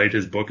or slight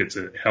his book. It's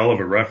a hell of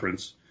a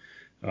reference.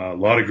 A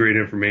lot of great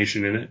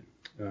information in it.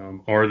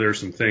 Are there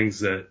some things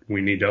that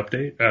we need to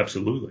update?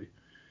 Absolutely.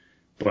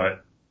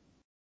 But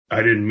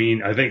I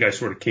think I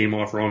sort of came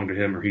off wrong to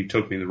him or he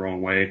took me the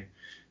wrong way.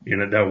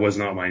 And that was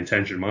not my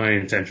intention. My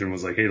intention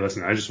was like, hey,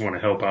 listen, I just want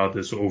to help out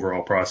this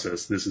overall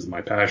process. This is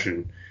my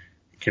passion.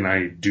 Can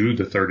I do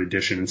the third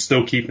edition and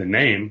still keep the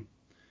name?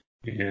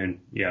 And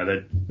yeah,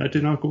 that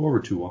did not go over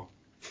too well.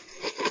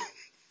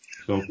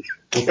 So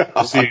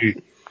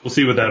we'll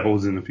see what that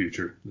holds in the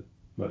future.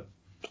 But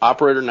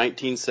Operator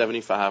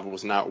 1975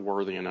 was not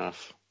worthy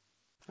enough.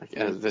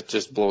 That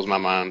just blows my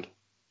mind.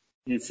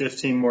 You need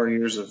 15 more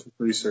years of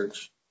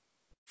research.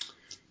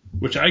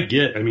 Which I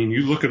get. I mean,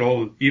 you look at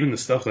even the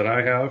stuff that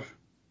I have.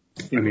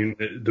 I mean,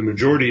 the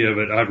majority of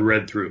it I've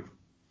read through.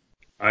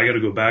 I got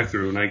to go back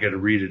through and I got to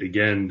read it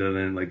again to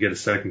then like get a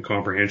second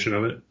comprehension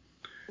of it.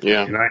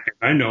 Yeah. And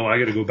I know I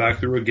got to go back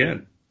through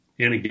again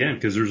and again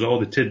because there's all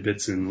the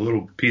tidbits and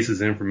little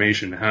pieces of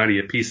information. How do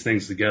you piece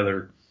things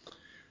together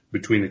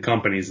between the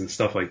companies and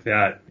stuff like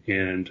that?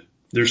 And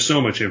there's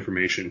so much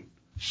information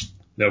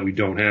that we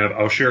don't have.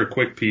 I'll share a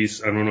quick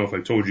piece. I don't know if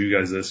I told you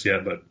guys this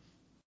yet, but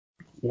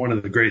one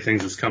of the great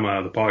things that's come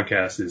out of the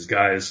podcast is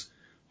guys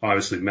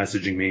obviously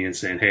messaging me and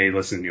saying, hey,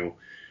 listen,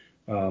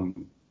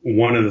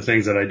 one of the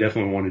things that I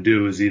definitely want to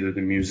do is either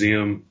the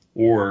museum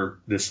or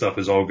this stuff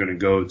is all going to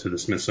go to the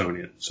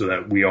Smithsonian so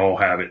that we all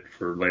have it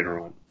for later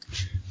on.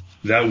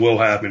 That will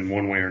happen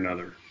one way or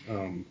another.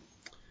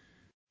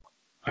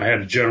 I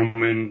had a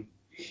gentleman,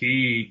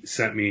 he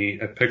sent me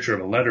a picture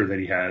of a letter that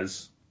he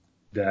has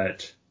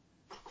that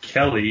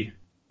Kelly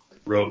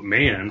wrote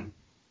Mann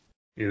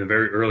in the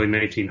very early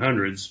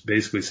 1900s,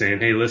 basically saying,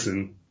 hey,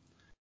 listen,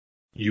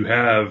 you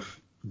have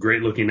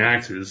great looking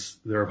axes.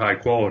 They're of high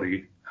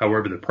quality.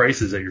 However, the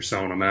prices that you're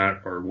selling them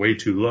at are way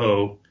too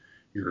low.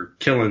 You're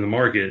killing the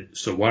market.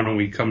 So why don't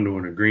we come to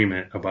an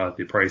agreement about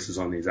the prices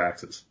on these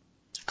axes?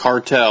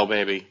 Cartel,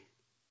 baby.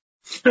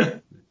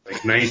 Like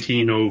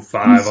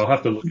 1905. I'll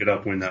have to look it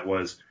up when that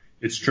was.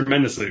 It's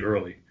tremendously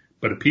early.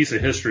 But a piece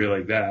of history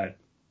like that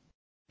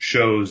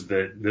shows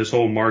that this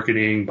whole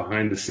marketing,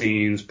 behind the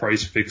scenes,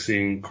 price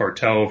fixing,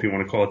 cartel, if you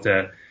want to call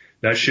it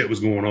that shit was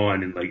going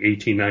on in like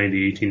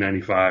 1890,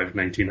 1895,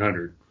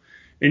 1900.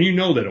 And you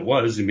know that it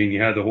was. I mean,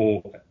 you had the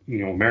whole,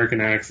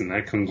 American Axe and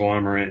that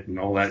conglomerate and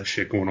all that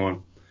shit going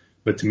on.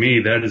 But to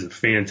me, that is a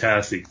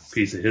fantastic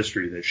piece of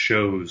history that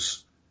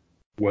shows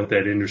what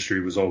that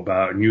industry was all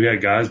about. And you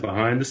had guys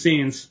behind the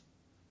scenes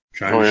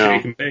trying to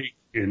shake and bake,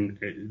 and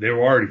they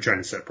were already trying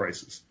to set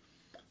prices.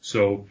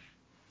 So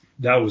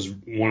that was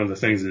one of the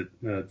things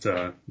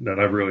that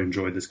I've really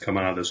enjoyed that's come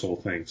out of this whole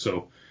thing.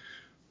 So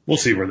we'll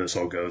see where this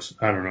all goes.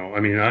 I don't know. I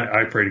mean,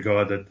 I pray to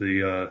God that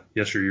the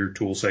Yesteryear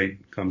tool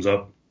site comes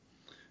up,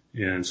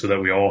 and so that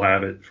we all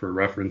have it for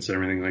reference and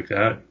everything like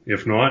that.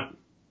 If not,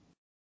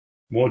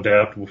 we'll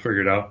adapt. We'll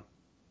figure it out.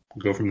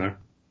 We'll go from there.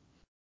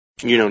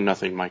 You know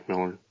nothing, Mike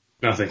Miller.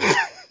 Nothing.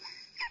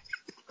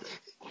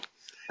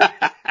 All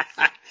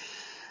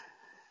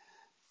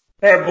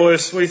right,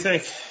 boys. What do you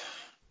think?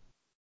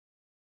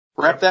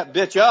 Wrap that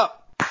bitch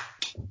up.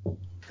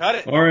 Cut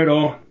it. All right,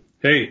 all.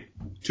 Hey,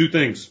 two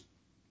things.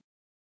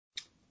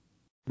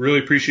 Really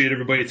appreciate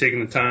everybody taking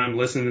the time,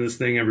 listening to this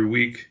thing every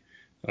week.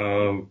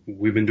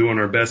 We've been doing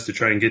our best to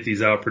try and get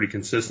these out pretty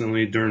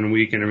consistently during the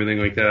week and everything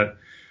like that.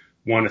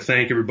 Want to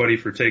thank everybody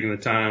for taking the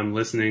time,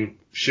 listening.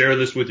 Share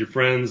this with your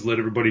friends. Let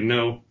everybody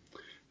know.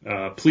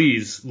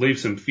 Please leave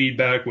some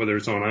feedback, whether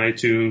it's on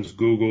iTunes,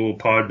 Google,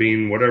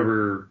 Podbean,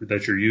 whatever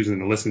that you're using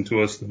to listen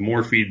to us. The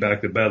more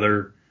feedback, the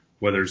better,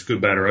 whether it's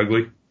good, bad, or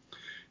ugly.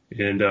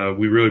 And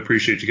we really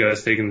appreciate you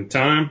guys taking the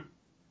time.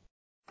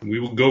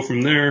 We will go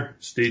from there.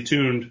 Stay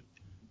tuned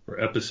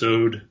for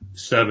episode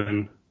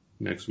 7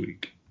 next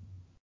week.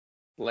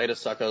 Later,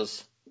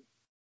 suckers.